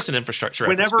just an infrastructure.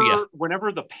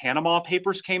 Whenever the Panama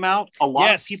Papers came out, a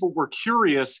lot of people were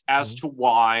curious as to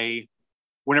why,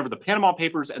 whenever the Panama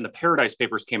Papers and the Paradise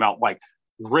Papers came out, like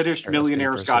British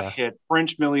millionaires got hit,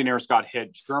 French millionaires got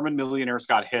hit, German millionaires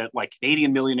got hit, like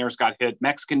Canadian millionaires got hit,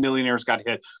 Mexican millionaires got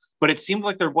hit. But it seemed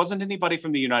like there wasn't anybody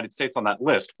from the United States on that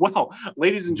list. Well,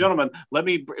 ladies and gentlemen, let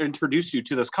me introduce you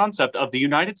to this concept of the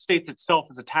United States itself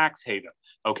as a tax haven.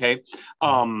 Okay.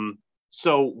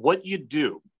 So what you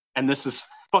do, and this is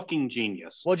fucking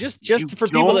genius. Well, just for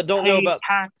people that don't know about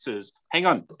taxes. Hang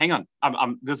on.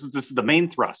 This is the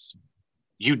main thrust.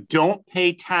 You don't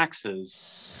pay taxes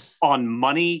on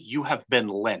money you have been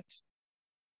lent.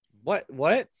 What?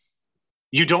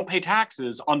 You don't pay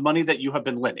taxes on money that you have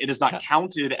been lent. It is not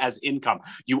counted as income.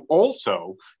 You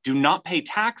also do not pay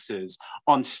taxes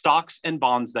on stocks and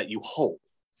bonds that you hold.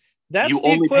 That's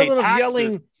the equivalent of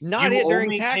yelling, not it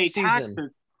during tax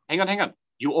season. Hang on.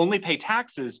 You only pay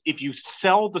taxes if you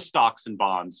sell the stocks and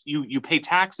bonds. You pay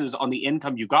taxes on the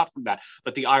income you got from that.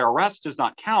 But the IRS does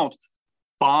not count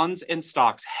bonds and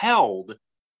stocks held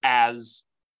as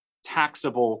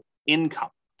taxable income.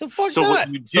 The fuck so not?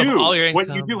 What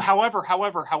you do, however,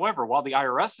 while the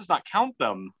IRS does not count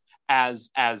them as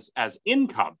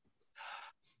income,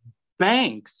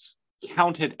 banks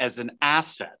count it as an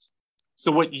asset.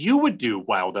 So what you would do,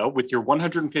 Wildo, with your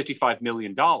 $155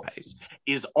 million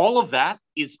is all of that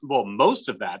is, well, most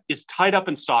of that is tied up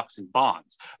in stocks and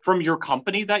bonds. From your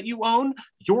company that you own,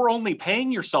 you're only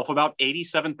paying yourself about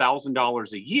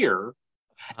 $87,000 a year.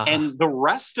 And the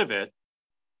rest of it,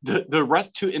 the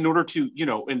rest to, in order to,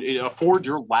 afford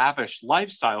your lavish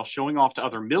lifestyle, showing off to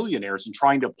other millionaires and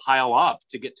trying to pile up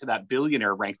to get to that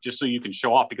billionaire rank just so you can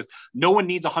show off, because no one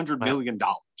needs $100 million.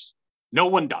 No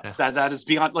one does. That is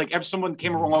beyond, like, if someone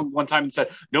came along one time and said,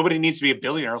 nobody needs to be a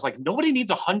billionaire. I was like, nobody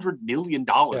needs $100 million,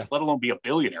 let alone be a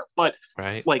billionaire. But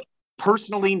like,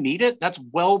 personally need it, that's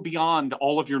well beyond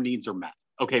all of your needs are met.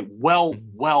 Okay, well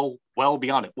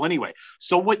beyond it. Well, anyway,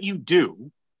 so what you do,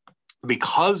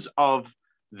 because of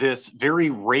this very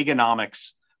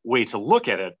Reaganomics way to look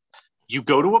at it, you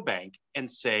go to a bank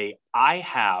and say, I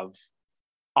have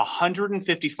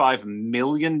 $155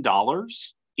 million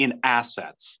in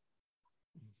assets.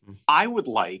 I would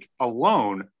like a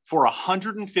loan for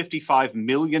 $155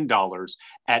 million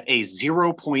at a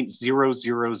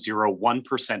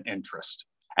 0.0001% interest.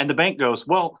 And the bank goes,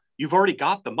 well, you've already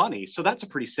got the money, so that's a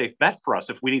pretty safe bet for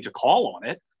us. If we need to call on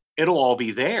it, it'll all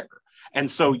be there. And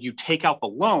so you take out the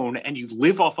loan and you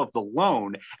live off of the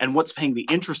loan. And what's paying the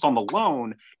interest on the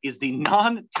loan is the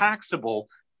non-taxable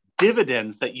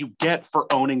dividends that you get for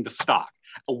owning the stock.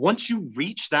 Once you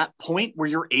reach that point where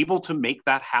you're able to make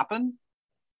that happen,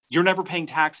 you're never paying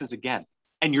taxes again.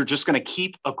 And you're just going to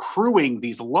keep accruing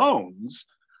these loans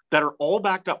that are all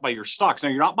backed up by your stocks. Now,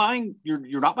 you're not buying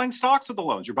stocks with the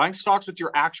loans. You're buying stocks with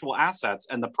your actual assets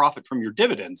and the profit from your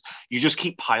dividends. You just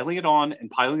keep piling it on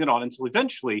until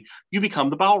eventually you become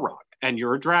the Balrog and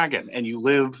you're a dragon and you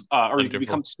live, or you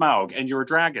become Smaug and you're a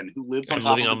dragon who lives on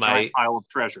top of a pile of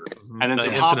treasure. And then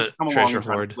some hobbits come along and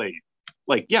try to play.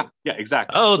 Like, yeah,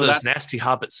 exactly. Oh, so those nasty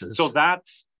hobbitses. So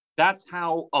that's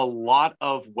how a lot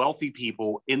of wealthy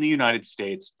people in the United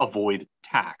States avoid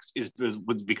tax, is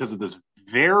because of this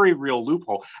very real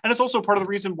loophole. And it's also part of the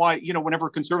reason why, whenever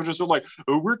conservatives are like,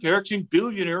 oh, we're taxing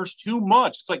billionaires too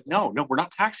much. It's like, no, we're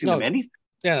not taxing them anything.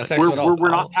 Yeah, we're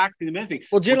not taxing them anything.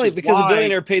 Well, generally, because a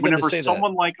billionaire paid them to say that. Whenever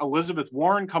someone like Elizabeth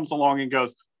Warren comes along and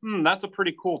goes, that's a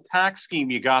pretty cool tax scheme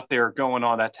you got there going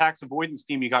on, that tax avoidance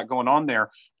scheme you got going on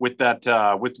there with that,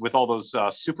 with all those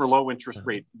super low interest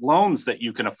rate loans that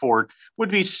you can afford, would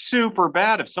be super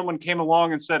bad if someone came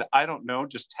along and said, I don't know,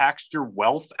 just taxed your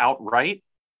wealth outright.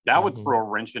 That would throw a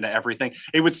wrench into everything.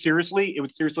 It would seriously,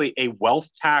 a wealth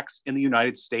tax in the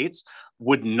United States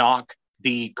would knock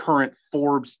the current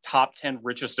Forbes top 10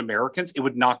 richest Americans. It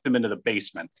would knock them into the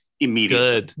basement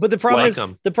immediately. Good. But the problem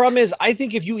is, I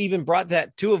think if you even brought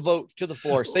that to a vote to the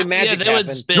floor, say magic happened.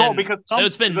 Because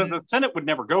the Senate would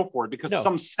never go for it, because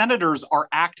some senators are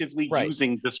actively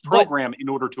using this program in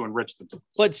order to enrich themselves.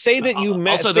 But say that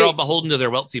they're all beholden to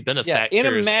their wealthy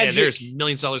benefactors, and there's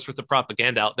millions of dollars worth of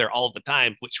propaganda out there all the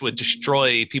time, which would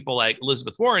destroy people like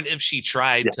Elizabeth Warren if she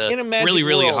tried to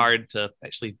really hard to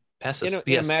actually pass this.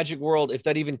 In a magic world, if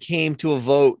that even came to a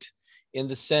vote in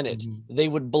the Senate, they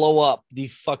would blow up the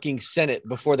fucking Senate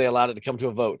before they allowed it to come to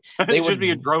a vote. It should be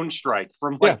a drone strike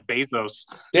from Bezos.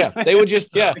 Yeah, they would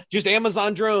just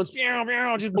Amazon drones,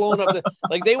 just blowing up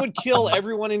they would kill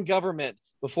everyone in government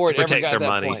before it ever got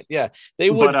that point. Yeah,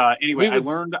 they would. But anyway,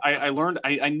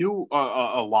 I knew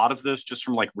a lot of this just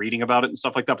from like reading about it and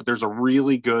stuff like that. But there's a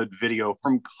really good video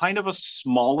from kind of a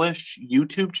smallish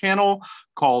YouTube channel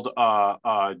called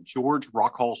George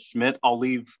Rockhall Schmidt.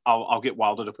 I'll get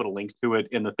Wilder to put a link to it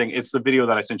in the thing. It's the video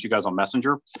that I sent you guys on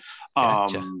Messenger.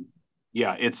 Gotcha.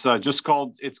 Yeah, it's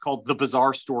called The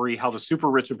Bizarre Story: How the Super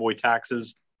Rich Avoid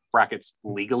Taxes (brackets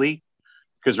legally).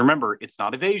 Because remember, it's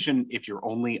not evasion if you're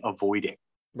only avoiding.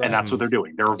 Right. And that's what they're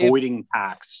doing. They're avoiding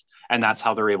tax, and that's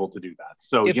how they're able to do that.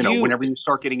 So, whenever you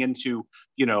start getting into,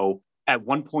 at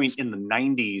one point in the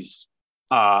 90s,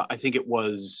 I think it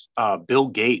was Bill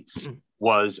Gates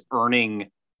was earning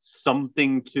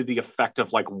something to the effect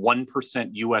of like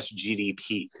 1% US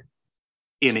GDP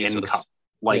in income.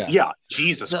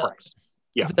 Jesus Christ.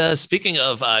 Yeah. Speaking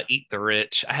of Eat the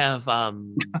Rich, I have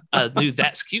new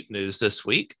That's Cute news this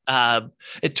week.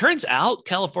 It turns out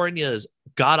California's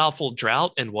god-awful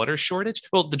drought and water shortage.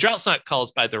 Well, the drought's not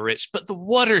caused by the rich, but the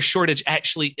water shortage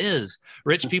actually is.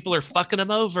 Rich people are fucking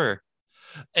them over.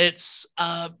 It's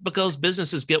because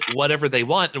businesses get whatever they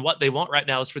want, and what they want right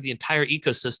now is for the entire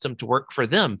ecosystem to work for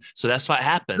them. So that's what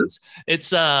happens. It's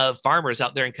farmers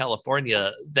out there in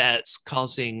California that's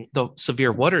causing the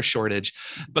severe water shortage,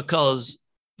 because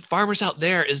farmers out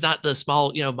there is not the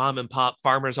small, mom and pop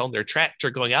farmers on their tractor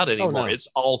going out anymore. Oh, no. It's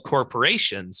all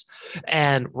corporations.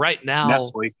 And right now,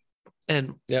 Nestle.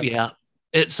 And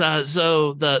It's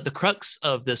so the crux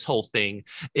of this whole thing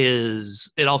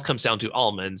is it all comes down to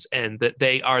almonds, and that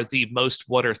they are the most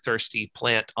water thirsty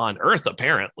plant on earth,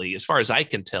 apparently, as far as I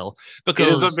can tell. It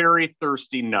is a Because very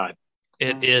thirsty nut.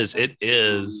 it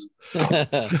is.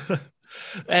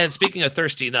 And speaking of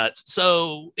thirsty nuts,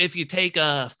 so if you take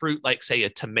a fruit like, say, a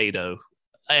tomato,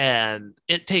 and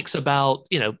it takes about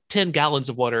 10 gallons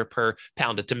of water per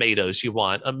pound of tomatoes you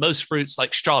want. Most fruits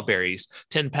like strawberries,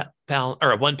 10 pound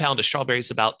or 1 pound of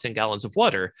strawberries, about 10 gallons of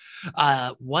water.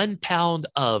 1 pound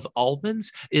of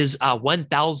almonds is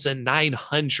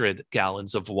 1,900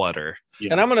 gallons of water.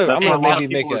 And I'm gonna maybe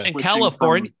make a.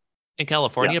 And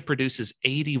California produces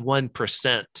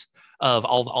 81% of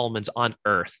all the almonds on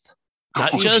Earth.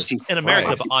 Not just in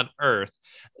America, but on Earth.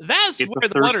 That's where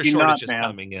the water shortage is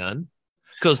coming in.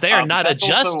 Because they are not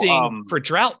adjusting also, for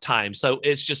drought time, so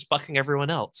it's just fucking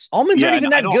everyone else. Almonds aren't even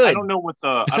that good. I don't know what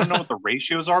the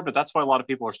ratios are, but that's why a lot of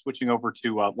people are switching over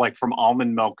to like from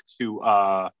almond milk to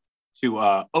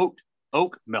oat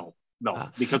milk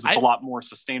because it's a lot more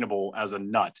sustainable as a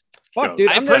nut. Fuck, dude,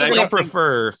 I personally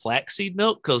prefer flaxseed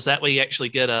milk because that way you actually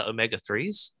get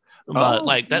omega-3s. But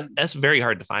like that's very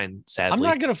hard to find. Sadly, I'm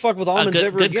not gonna fuck with almonds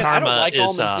ever again. I don't like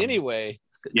almonds anyway.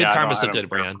 Good Karma's a good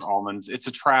brand. Almonds, it's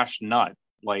a trash nut.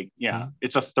 Like,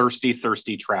 it's a thirsty,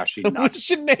 trashy nut. We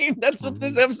should name that's what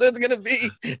this episode's gonna be.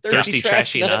 Thirsty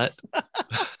trashy nuts.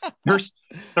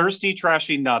 Thirsty,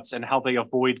 trashy nuts, and how they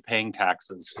avoid paying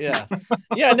taxes. Yeah.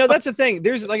 No, that's the thing.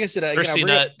 There's, like I said, thirsty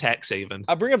nut tax haven.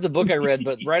 I bring up the book I read,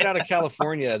 but right out of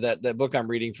California, that book I'm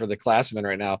reading for the classmen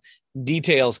right now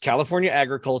details California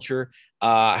agriculture,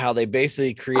 how they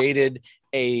basically created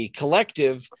a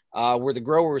collective where the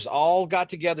growers all got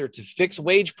together to fix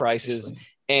wage prices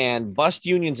and bust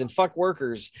unions and fuck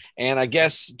workers. And I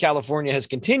guess California has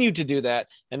continued to do that.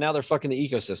 And now they're fucking the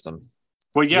ecosystem.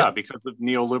 Well, because of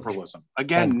neoliberalism.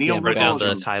 Again, neoliberalism.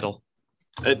 The title.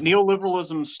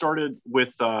 Neoliberalism started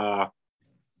with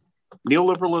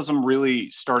neoliberalism really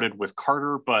started with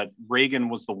Carter, but Reagan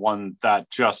was the one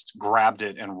that just grabbed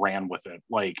it and ran with it.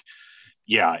 Like,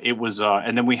 it was,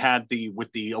 and then we had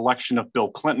with the election of Bill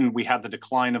Clinton, we had the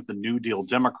decline of the New Deal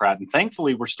Democrat, and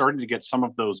thankfully we're starting to get some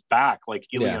of those back, like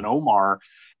Ilhan Omar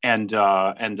and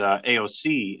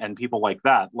AOC and people like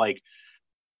that. Like,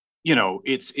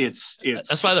 it's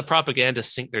that's why the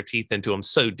propagandists sink their teeth into them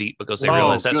so deep, because they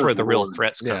realize that's where the real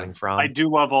threat's coming from. I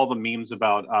do love all the memes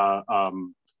about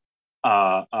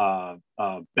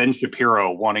Ben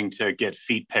Shapiro wanting to get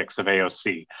feet pics of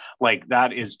AOC. Like,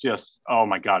 that is just, oh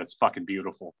my God, it's fucking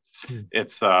beautiful.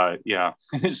 It's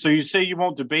So you say you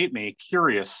won't debate me.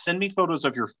 Curious, send me photos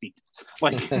of your feet.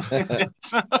 Like,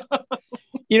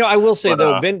 I will say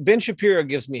though, Ben Shapiro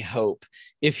gives me hope.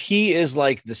 If he is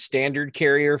like the standard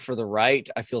carrier for the right,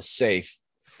 I feel safe.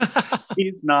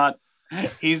 He's not.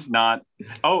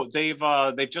 Oh,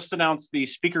 they've just announced the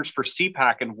speakers for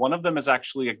CPAC, and one of them is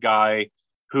actually a guy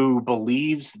who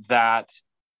believes that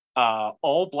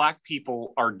all Black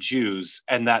people are Jews,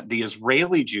 and that the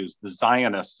Israeli Jews, the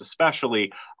Zionists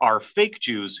especially, are fake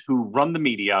Jews who run the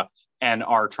media and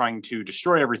are trying to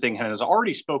destroy everything, and has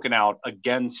already spoken out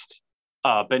against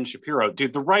Ben Shapiro.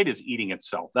 Dude, the right is eating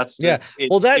itself. That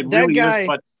really guy.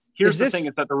 But here's the thing: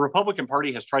 is that the Republican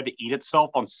Party has tried to eat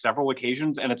itself on several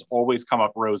occasions, and it's always come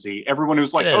up rosy. Everyone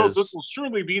who's like, "Oh, this will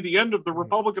surely be the end of the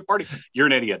Republican Party," you're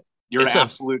an idiot. You're an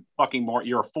absolute fucking moron.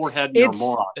 You're a forehead. You're a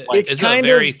moron. Like, it's kind of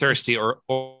very thirsty or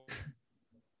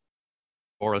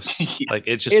like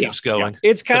it just keeps going.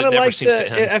 It's kind of like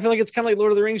I feel like it's kind of like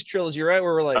Lord of the Rings trilogy, right?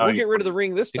 Where we're like, we'll get rid of the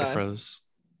ring this time.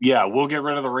 Yeah, we'll get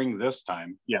rid of the ring this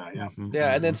time. Yeah.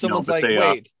 And then someone's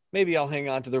wait, maybe I'll hang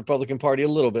on to the Republican Party a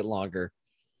little bit longer.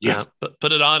 Yeah, but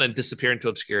put it on and disappear into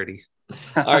obscurity.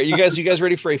 All right, you guys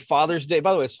ready for a Father's Day?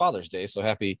 By the way, it's Father's Day, so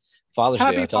happy Father's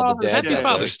Day to all the dads. Happy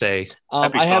Father's Day.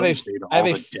 I have a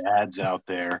dads out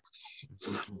there.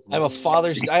 I have a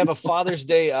Father's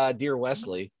Day, dear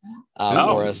Wesley,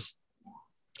 for us.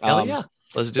 Hell yeah,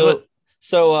 let's do it.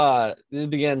 So it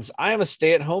begins. I am a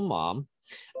stay-at-home mom.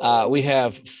 We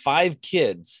have 5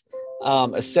 kids, a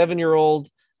 7-year-old,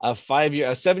 a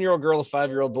 7-year-old girl, a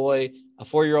 5-year-old boy, a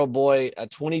 4-year-old boy, a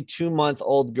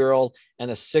 22-month-old girl,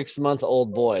 and a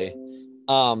 6-month-old boy.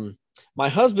 My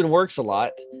husband works a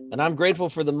lot, and I'm grateful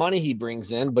for the money he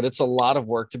brings in, but it's a lot of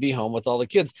work to be home with all the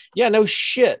kids. Yeah, no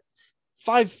shit.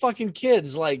 5 fucking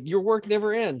kids. Like, your work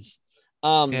never ends.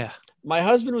 My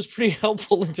husband was pretty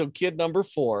helpful until kid number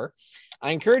 4. I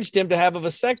encouraged him to have a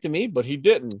vasectomy, but he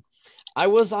didn't. I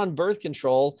was on birth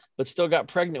control, but still got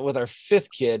pregnant with our 5th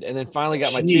kid, and then finally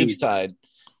got my tubes tied.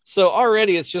 So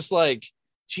already it's just like,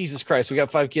 Jesus Christ, we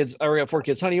got 5 kids. We got 4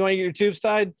 kids. Honey, you want to get your tubes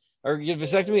tied or get a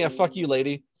vasectomy? Fuck you,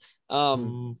 lady.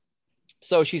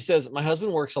 So she says, my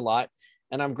husband works a lot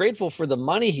and I'm grateful for the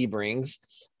money he brings,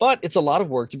 but it's a lot of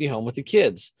work to be home with the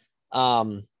kids.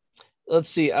 Let's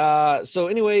see. So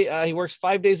anyway, he works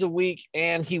 5 days a week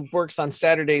and he works on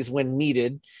Saturdays when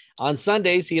needed. On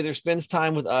Sundays, he either spends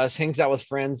time with us, hangs out with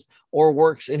friends, or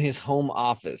works in his home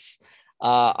office.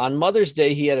 On Mother's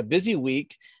Day, he had a busy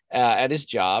week at his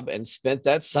job and spent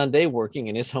that Sunday working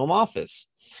in his home office.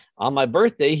 On my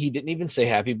birthday, he didn't even say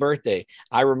happy birthday.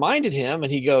 I reminded him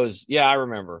and he goes, yeah, I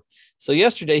remember. So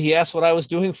yesterday he asked what I was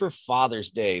doing for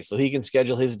Father's Day so he can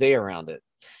schedule his day around it.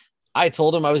 I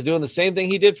told him I was doing the same thing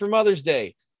he did for Mother's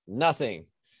Day. Nothing.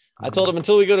 I told him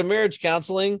until we go to marriage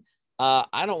counseling,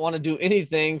 I don't want to do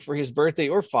anything for his birthday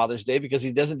or Father's Day because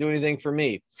he doesn't do anything for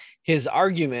me. His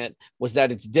argument was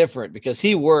that it's different because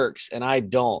he works and I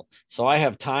don't. So I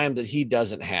have time that he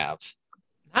doesn't have.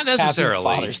 Not necessarily.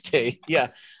 Happy Father's Day. Yeah.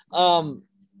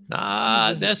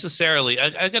 Not necessarily.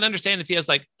 I can understand if he has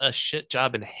like a shit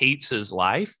job and hates his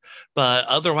life, but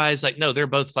otherwise, like, no, they're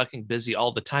both fucking busy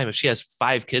all the time. If she has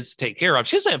 5 kids to take care of,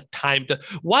 she doesn't have time to.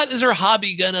 What is her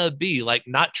hobby gonna be? Like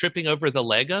not tripping over the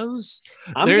Legos?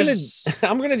 I'm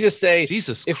gonna just say,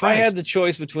 Jesus if Christ. I had the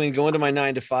choice between going to my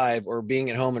 9 to 5 or being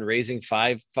at home and raising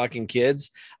 5 fucking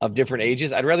kids of different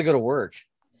ages, I'd rather go to work.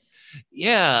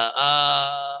 Yeah,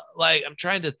 like I'm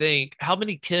trying to think, how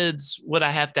many kids would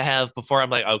I have to have before I'm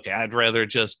like, okay, I'd rather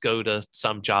just go to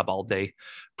some job all day?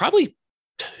 Probably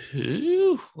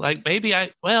 2. Like maybe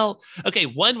okay,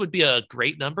 1 would be a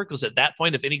great number because at that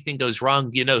point, if anything goes wrong,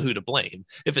 you know who to blame.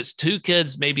 If it's 2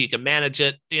 kids, maybe you can manage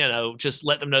it, just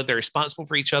let them know they're responsible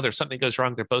for each other. If something goes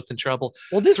wrong, they're both in trouble.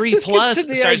 Well, this 3 gets plus to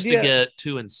the starts idea, to get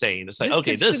too insane. It's like, this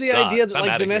okay, gets this to the sucks. idea that I'm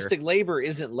like outta domestic here. labor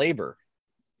isn't labor.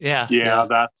 Yeah.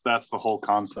 That's the whole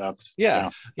concept.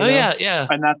 Yeah. Yeah.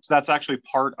 And that's actually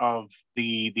part of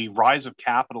the rise of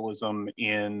capitalism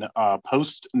in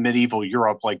post medieval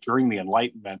Europe, like during the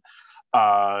Enlightenment.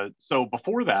 So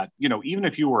before that, even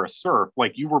if you were a serf,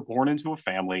 like you were born into a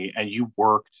family and you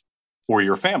worked for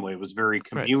your family. It was very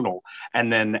communal. Right.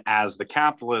 And then as the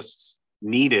capitalists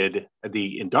needed,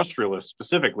 the industrialists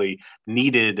specifically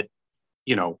needed,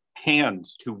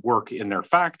 hands to work in their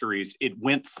factories, it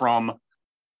went from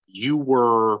you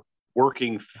were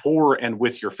working for and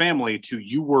with your family to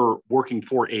you were working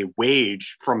for a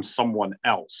wage from someone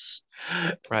else.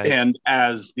 Right. And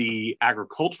as the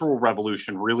agricultural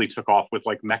revolution really took off with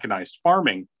like mechanized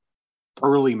farming,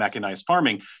 early mechanized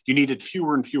farming, you needed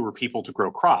fewer and fewer people to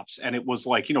grow crops. And it was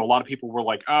like, a lot of people were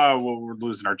like, oh, well, we're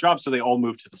losing our jobs. So they all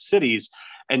moved to the cities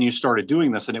and you started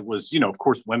doing this. And it was, of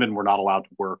course, women were not allowed to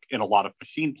work in a lot of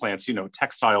machine plants.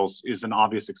 Textiles is an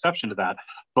obvious exception to that.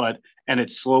 And it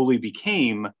slowly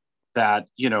became that,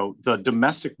 the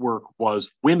domestic work was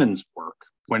women's work.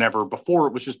 Whenever before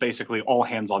it was just basically all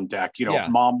hands on deck, if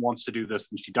mom wants to do this,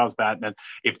 then she does that. And then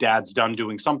if dad's done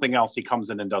doing something else, he comes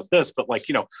in and does this. But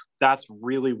that's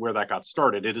really where that got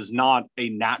started. It is not a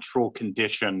natural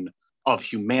condition of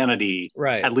humanity,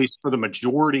 right? At least for the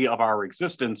majority of our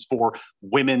existence, for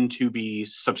women to be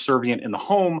subservient in the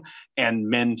home and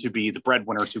men to be the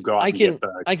breadwinners who go out. I can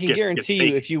guarantee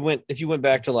you, if you went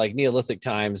back to like Neolithic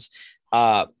times,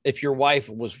 if your wife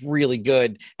was really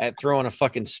good at throwing a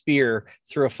fucking spear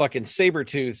through a fucking saber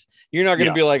tooth, you're not going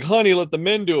to be like, honey, let the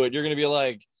men do it. You're going to be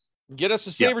like, get us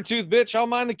a saber tooth, bitch. I'll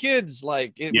mind the kids.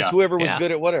 Like it was whoever was good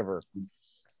at whatever.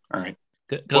 All right.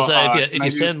 Because if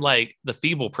you send like the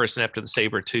feeble person after the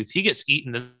saber tooth, he gets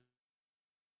eaten. The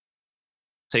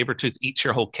saber tooth eats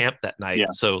your whole camp that night. Yeah.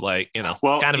 So kind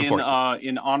of important.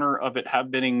 In honor of it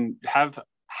having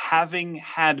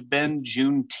had been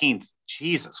Juneteenth.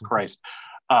 Jesus Christ.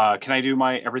 Can I do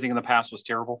my everything in the past was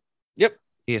terrible? Yep.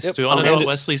 Yes. Yep. Do you want to know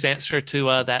Wesley's answer to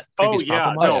that previous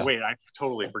problem? No, wait, I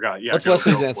totally forgot. Yeah. What's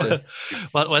Wesley's answer?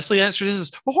 Well, Wesley's answer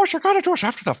is, well, what you got to do is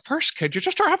after the first kid, you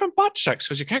just start having butt sex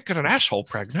because you can't get an asshole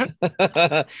pregnant.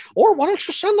 Or why don't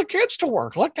you send the kids to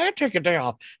work? Let Dad take a day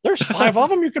off. There's 5 of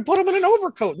them. You could put them in an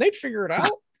overcoat and they'd figure it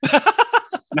out.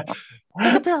 He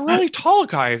could be a really tall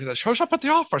guy that shows up at the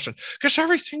office and gets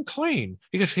everything clean.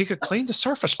 He could clean the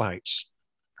surface lights.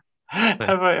 Have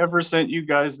I ever sent you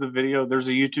guys the video? There's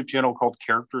a YouTube channel called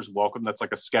Characters Welcome. That's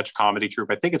like a sketch comedy troupe.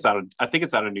 I think it's out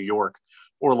of New York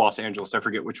or Los Angeles. I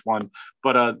forget which one.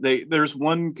 But there's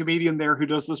one comedian there who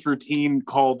does this routine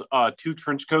called 2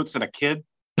 trench coats and a kid.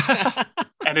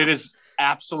 And it is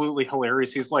absolutely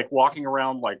hilarious. He's like walking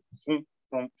around like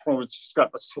it's just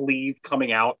got a sleeve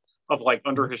coming out of like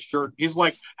under his shirt. He's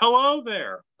like, hello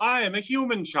there. I am a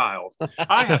human child.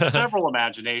 I have several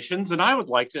imaginations and I would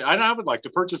like to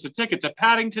purchase a ticket to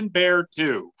Paddington Bear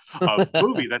 2, a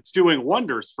movie that's doing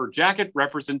wonders for jacket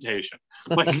representation.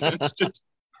 Like it's just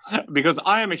because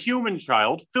I am a human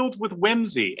child filled with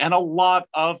whimsy and a lot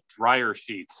of dryer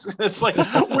sheets. It's like,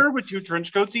 where would two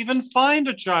trench coats even find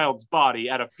a child's body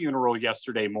at a funeral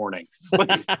yesterday morning?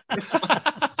 Like,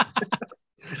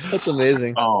 That's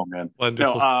amazing. oh man.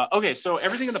 Wonderful. No, okay, so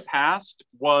everything in the past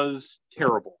was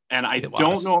terrible. And I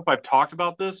don't know if I've talked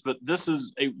about this, but this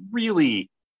is a really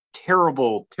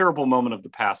terrible, terrible moment of the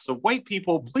past. So white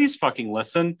people, please fucking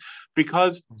listen,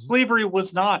 because slavery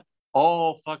was not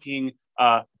all fucking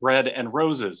bread and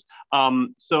roses.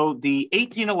 So the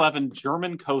 1811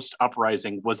 German Coast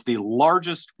Uprising was the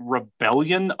largest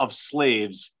rebellion of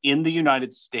slaves in the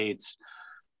United States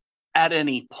at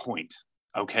any point.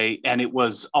 Okay, and it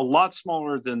was a lot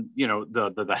smaller than, you know,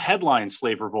 the headline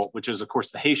slave revolt, which is of course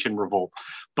the Haitian revolt,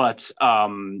 but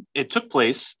it took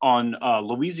place on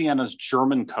Louisiana's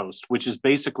German coast, which is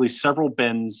basically several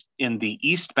bends in the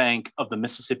east bank of the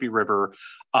Mississippi River,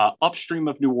 upstream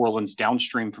of New Orleans,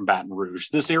 downstream from Baton Rouge.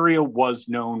 This area was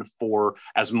known for,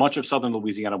 as much of southern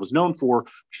Louisiana was known for,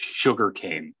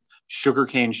 sugarcane.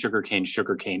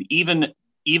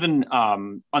 Even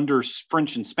under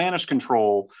French and Spanish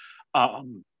control,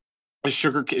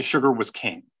 sugar was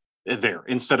king there,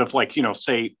 instead of, like, you know,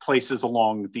 say places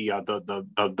along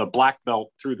the Black Belt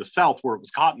through the South where it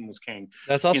was cotton was king.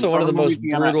 That's also one of the most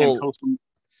brutal. It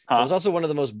was also one of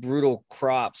the most brutal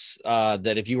crops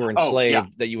that if you were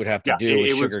enslaved, that you would have to do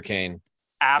with sugarcane.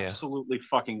 Absolutely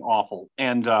fucking awful.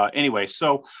 And anyway,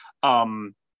 so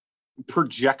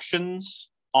projections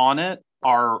on it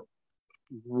are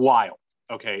wild.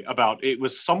 Okay, about it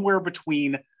was somewhere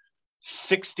between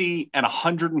 60 and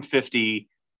 150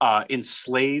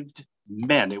 enslaved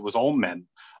men, it was all men,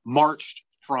 marched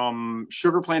from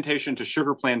sugar plantation to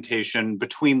sugar plantation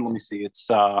between, let me see, it's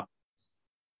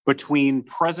between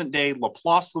present day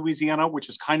Laplace, Louisiana, which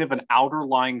is kind of an outer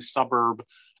lying suburb.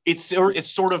 It's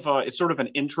sort of an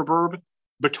intraburb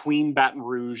between Baton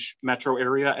Rouge metro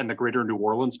area and the greater New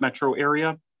Orleans metro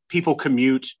area. People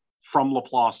commute from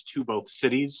Laplace to both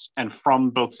cities and from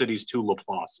both cities to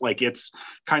Laplace. Like, it's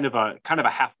kind of a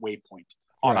halfway point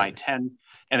on I-10,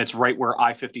 and it's right where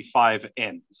I-55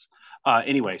 ends.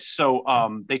 Anyway,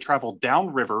 so they traveled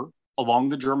downriver along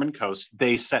the German coast.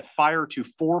 They set fire to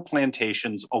 4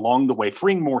 plantations along the way,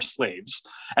 freeing more slaves.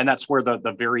 And that's where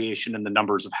the variation in the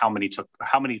numbers of how many took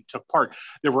part.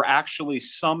 There were actually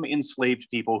some enslaved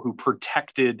people who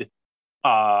protected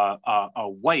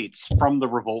whites from the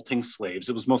revolting slaves.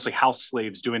 It was mostly house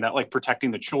slaves doing that, like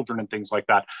protecting the children and things like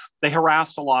that. They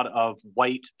harassed a lot of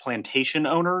white plantation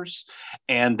owners,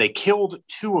 and they killed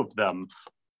 2 of them.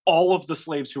 All of the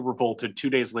slaves who revolted 2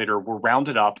 days later were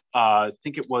rounded up. I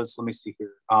think it was, let me see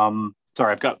here.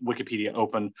 Sorry, I've got Wikipedia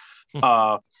open.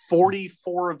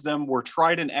 44 of them were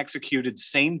tried and executed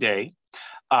same day.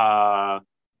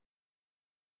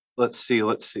 Let's see.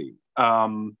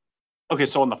 Okay,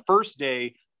 so on the first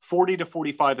day, 40 to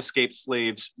 45 escaped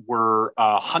slaves were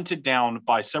hunted down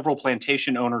by several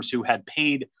plantation owners who had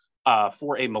paid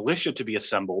for a militia to be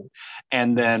assembled.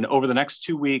 And then over the next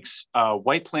 2 weeks,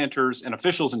 white planters and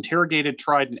officials interrogated,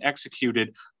 tried, and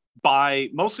executed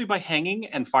mostly by hanging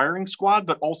and firing squad,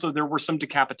 but also there were some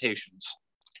decapitations.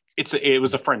 It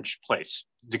was a French place.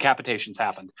 Decapitations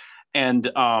happened. And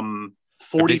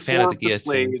 44 of the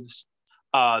slaves,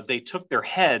 they took their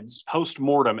heads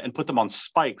post-mortem and put them on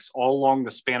spikes all along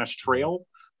the Spanish Trail.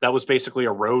 That was basically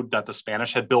a road that the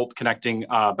Spanish had built connecting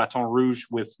Baton Rouge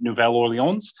with Nouvelle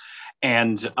Orleans.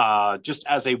 And just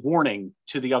as a warning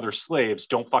to the other slaves,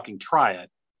 don't fucking try it.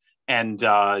 And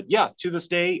to this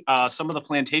day, some of the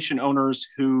plantation owners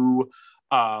who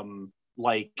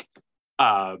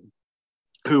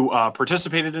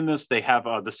participated in this, they have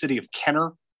the city of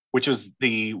Kenner, which is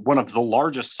one of the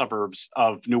largest suburbs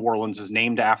of New Orleans, is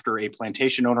named after a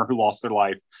plantation owner who lost their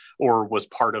life or was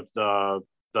part of the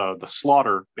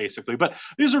slaughter, basically. But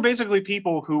these are basically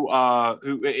people who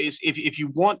if you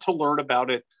want to learn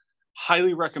about it,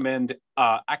 highly recommend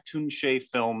Aktun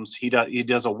Films. He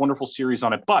does a wonderful series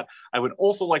on it. But I would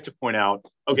also like to point out,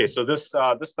 okay, so this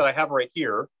that I have right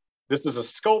here, this is a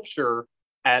sculpture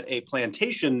at a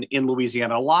plantation in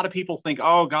Louisiana. A lot of people think,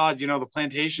 oh God, the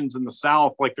plantations in the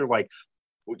South, like they're like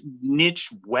niche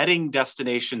wedding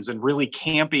destinations and really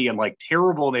campy and like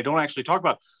terrible. And they don't actually talk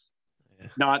about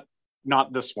not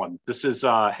this one. This is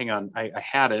hang on, I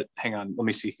had it. Hang on, let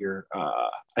me see here.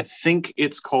 I think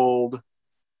it's called. Is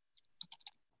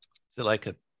it like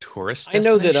a tourist I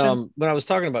know that when I was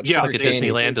talking about like a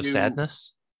Disneyland of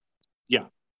sadness. Yeah,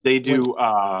 they do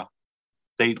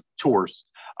they tours.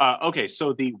 Okay,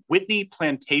 so the Whitney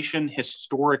Plantation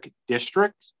Historic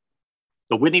District.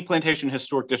 The Whitney Plantation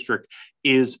Historic District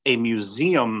is a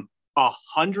museum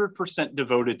 100%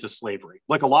 devoted to slavery.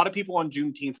 Like a lot of people on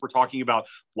Juneteenth were talking about,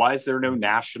 why is there no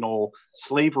national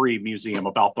slavery museum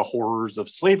about the horrors of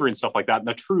slavery and stuff like that? And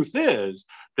the truth is,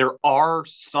 there are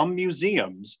some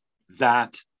museums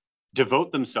that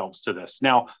devote themselves to this.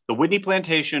 Now, the Whitney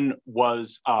Plantation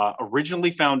was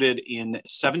originally founded in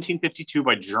 1752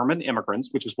 by German immigrants,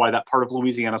 which is why that part of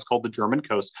Louisiana is called the German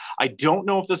Coast. I don't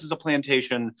know if this is a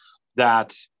plantation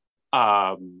that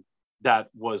that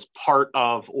was part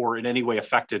of or in any way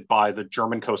affected by the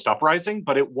German Coast Uprising,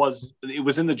 but it was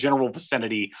in the general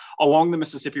vicinity along the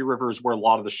Mississippi rivers where a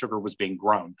lot of the sugar was being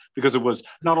grown, because it was,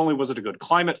 not only was it a good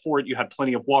climate for it, you had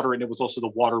plenty of water, and it was also, the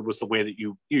water was the way that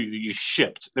you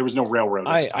shipped. There was no railroad.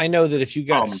 I know that if you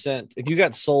got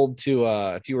sold to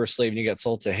if you were a slave and you got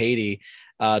sold to Haiti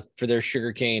for their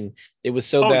sugarcane, it was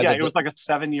so bad. Yeah, it was like a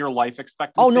 7-year life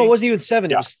expectancy. Oh no, it wasn't even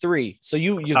 7. Yeah. It was 3. So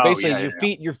you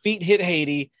basically your feet hit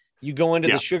Haiti. You go into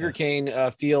the sugarcane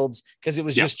fields because it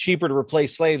was just cheaper to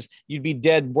replace slaves. You'd be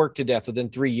dead, worked to death within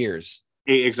 3 years.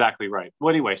 Exactly right.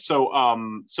 Well, anyway,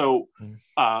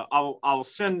 I'll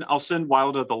send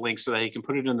Wilder the link so that he can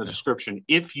put it in the description.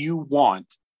 If you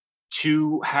want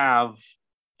to have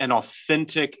an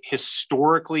authentic,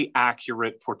 historically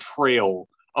accurate portrayal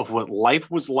of what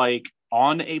life was like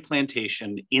on a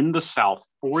plantation in the South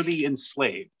for the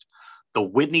enslaved, the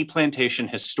Whitney Plantation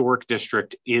Historic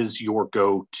District is your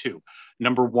go-to.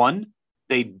 Number one,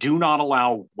 they do not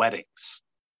allow weddings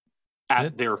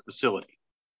at their facility.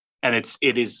 And it's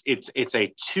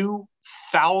a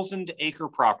 2,000-acre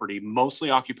property,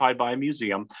 mostly occupied by a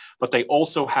museum, but they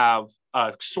also have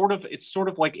sort of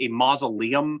like a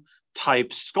mausoleum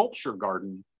type sculpture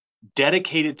garden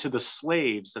dedicated to the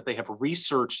slaves that they have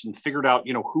researched and figured out,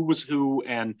 who was who,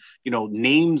 and,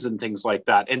 names and things like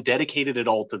that, and dedicated it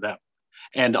all to them.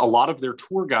 And a lot of their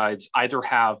tour guides either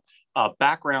have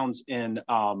backgrounds in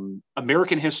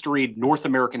American history, North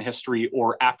American history,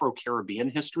 or Afro-Caribbean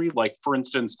history. Like, for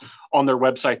instance, on their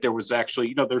website, there was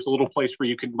actually, there's a little place where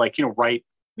you can write,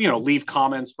 leave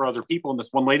comments for other people. And this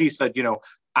one lady said,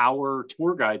 our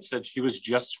tour guide said she was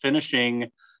just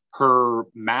finishing her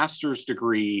master's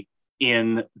degree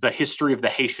in the history of the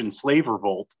Haitian slave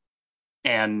revolt.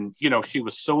 And, she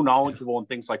was so knowledgeable and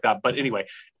things like that. But anyway,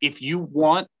 if you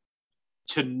want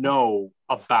to know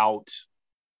about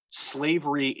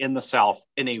slavery in the South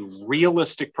in a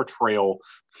realistic portrayal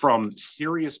from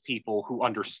serious people who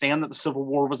understand that the Civil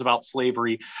War was about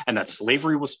slavery and that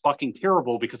slavery was fucking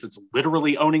terrible because it's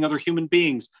literally owning other human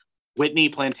beings, Whitney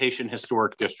Plantation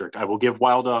Historic District. I will give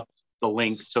Wilda the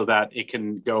link so that it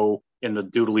can go in the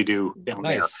doodly-doo down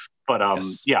there. But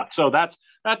so that's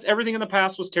everything in the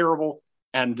past was terrible.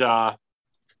 And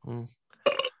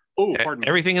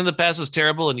everything in the past was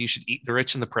terrible, and you should eat the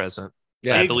rich in the present.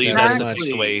 Yeah, I believe that's the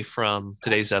takeaway from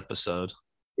today's episode.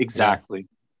 Exactly.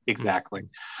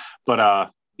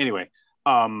 But anyway,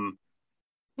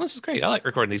 this is great. I like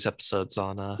recording these episodes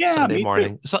on Sunday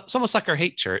morning. It's almost like our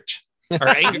hate church, our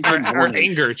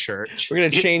anger church. We're gonna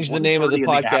change the name of the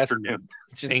podcast.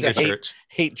 Anger church.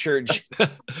 Hate church. All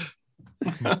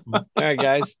right,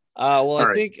 guys.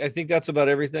 I think that's about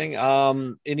everything.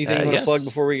 Anything you want to plug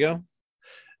before we go?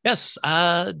 Yes.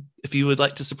 If you would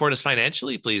like to support us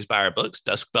financially, please buy our books,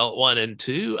 Dusk Belt 1 and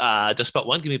 2. Dusk Belt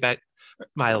 1, Give Me Back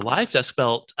My Life. Dusk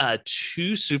Belt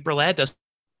 2, Super Lad. Dusk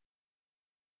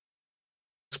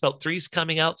Belt 3 is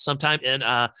coming out sometime in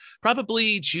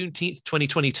probably Juneteenth,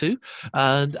 2022.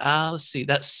 And let's see,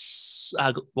 that's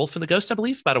Wolf and the Ghost, I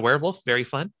believe, about a werewolf. Very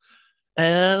fun.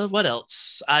 What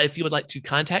else? If you would like to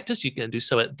contact us, you can do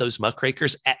so at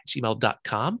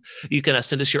thosemuckrakers@gmail.com. You can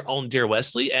send us your own Dear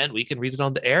Wesley, and we can read it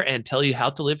on the air and tell you how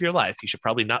to live your life. You should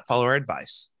probably not follow our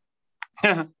advice.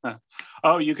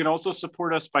 You can also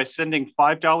support us by sending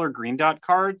 $5 Green Dot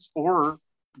cards or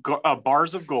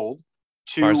bars of gold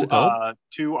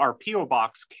to our P.O.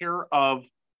 Box, care of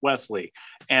Wesley.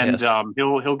 And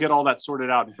he'll get all that sorted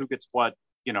out and who gets what.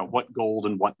 What gold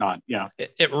and whatnot. Yeah.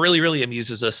 It really, really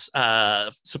amuses us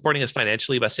supporting us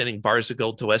financially by sending bars of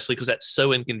gold to Wesley, because that's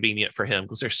so inconvenient for him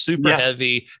because they're super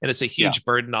heavy and it's a huge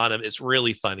burden on him. It's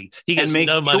really funny. He gets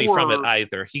no money from it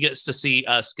either. He gets to see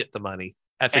us get the money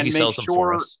after he sells them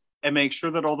for us. And make sure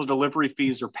that all the delivery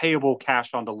fees are payable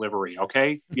cash on delivery.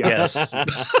 Okay. Yes.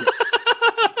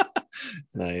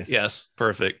 Nice. Yes.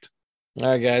 Perfect. All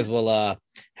right, guys. Well,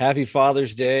 happy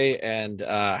Father's Day and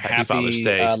happy Father's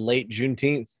Day. Late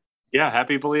Juneteenth. Yeah,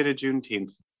 happy belated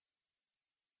Juneteenth.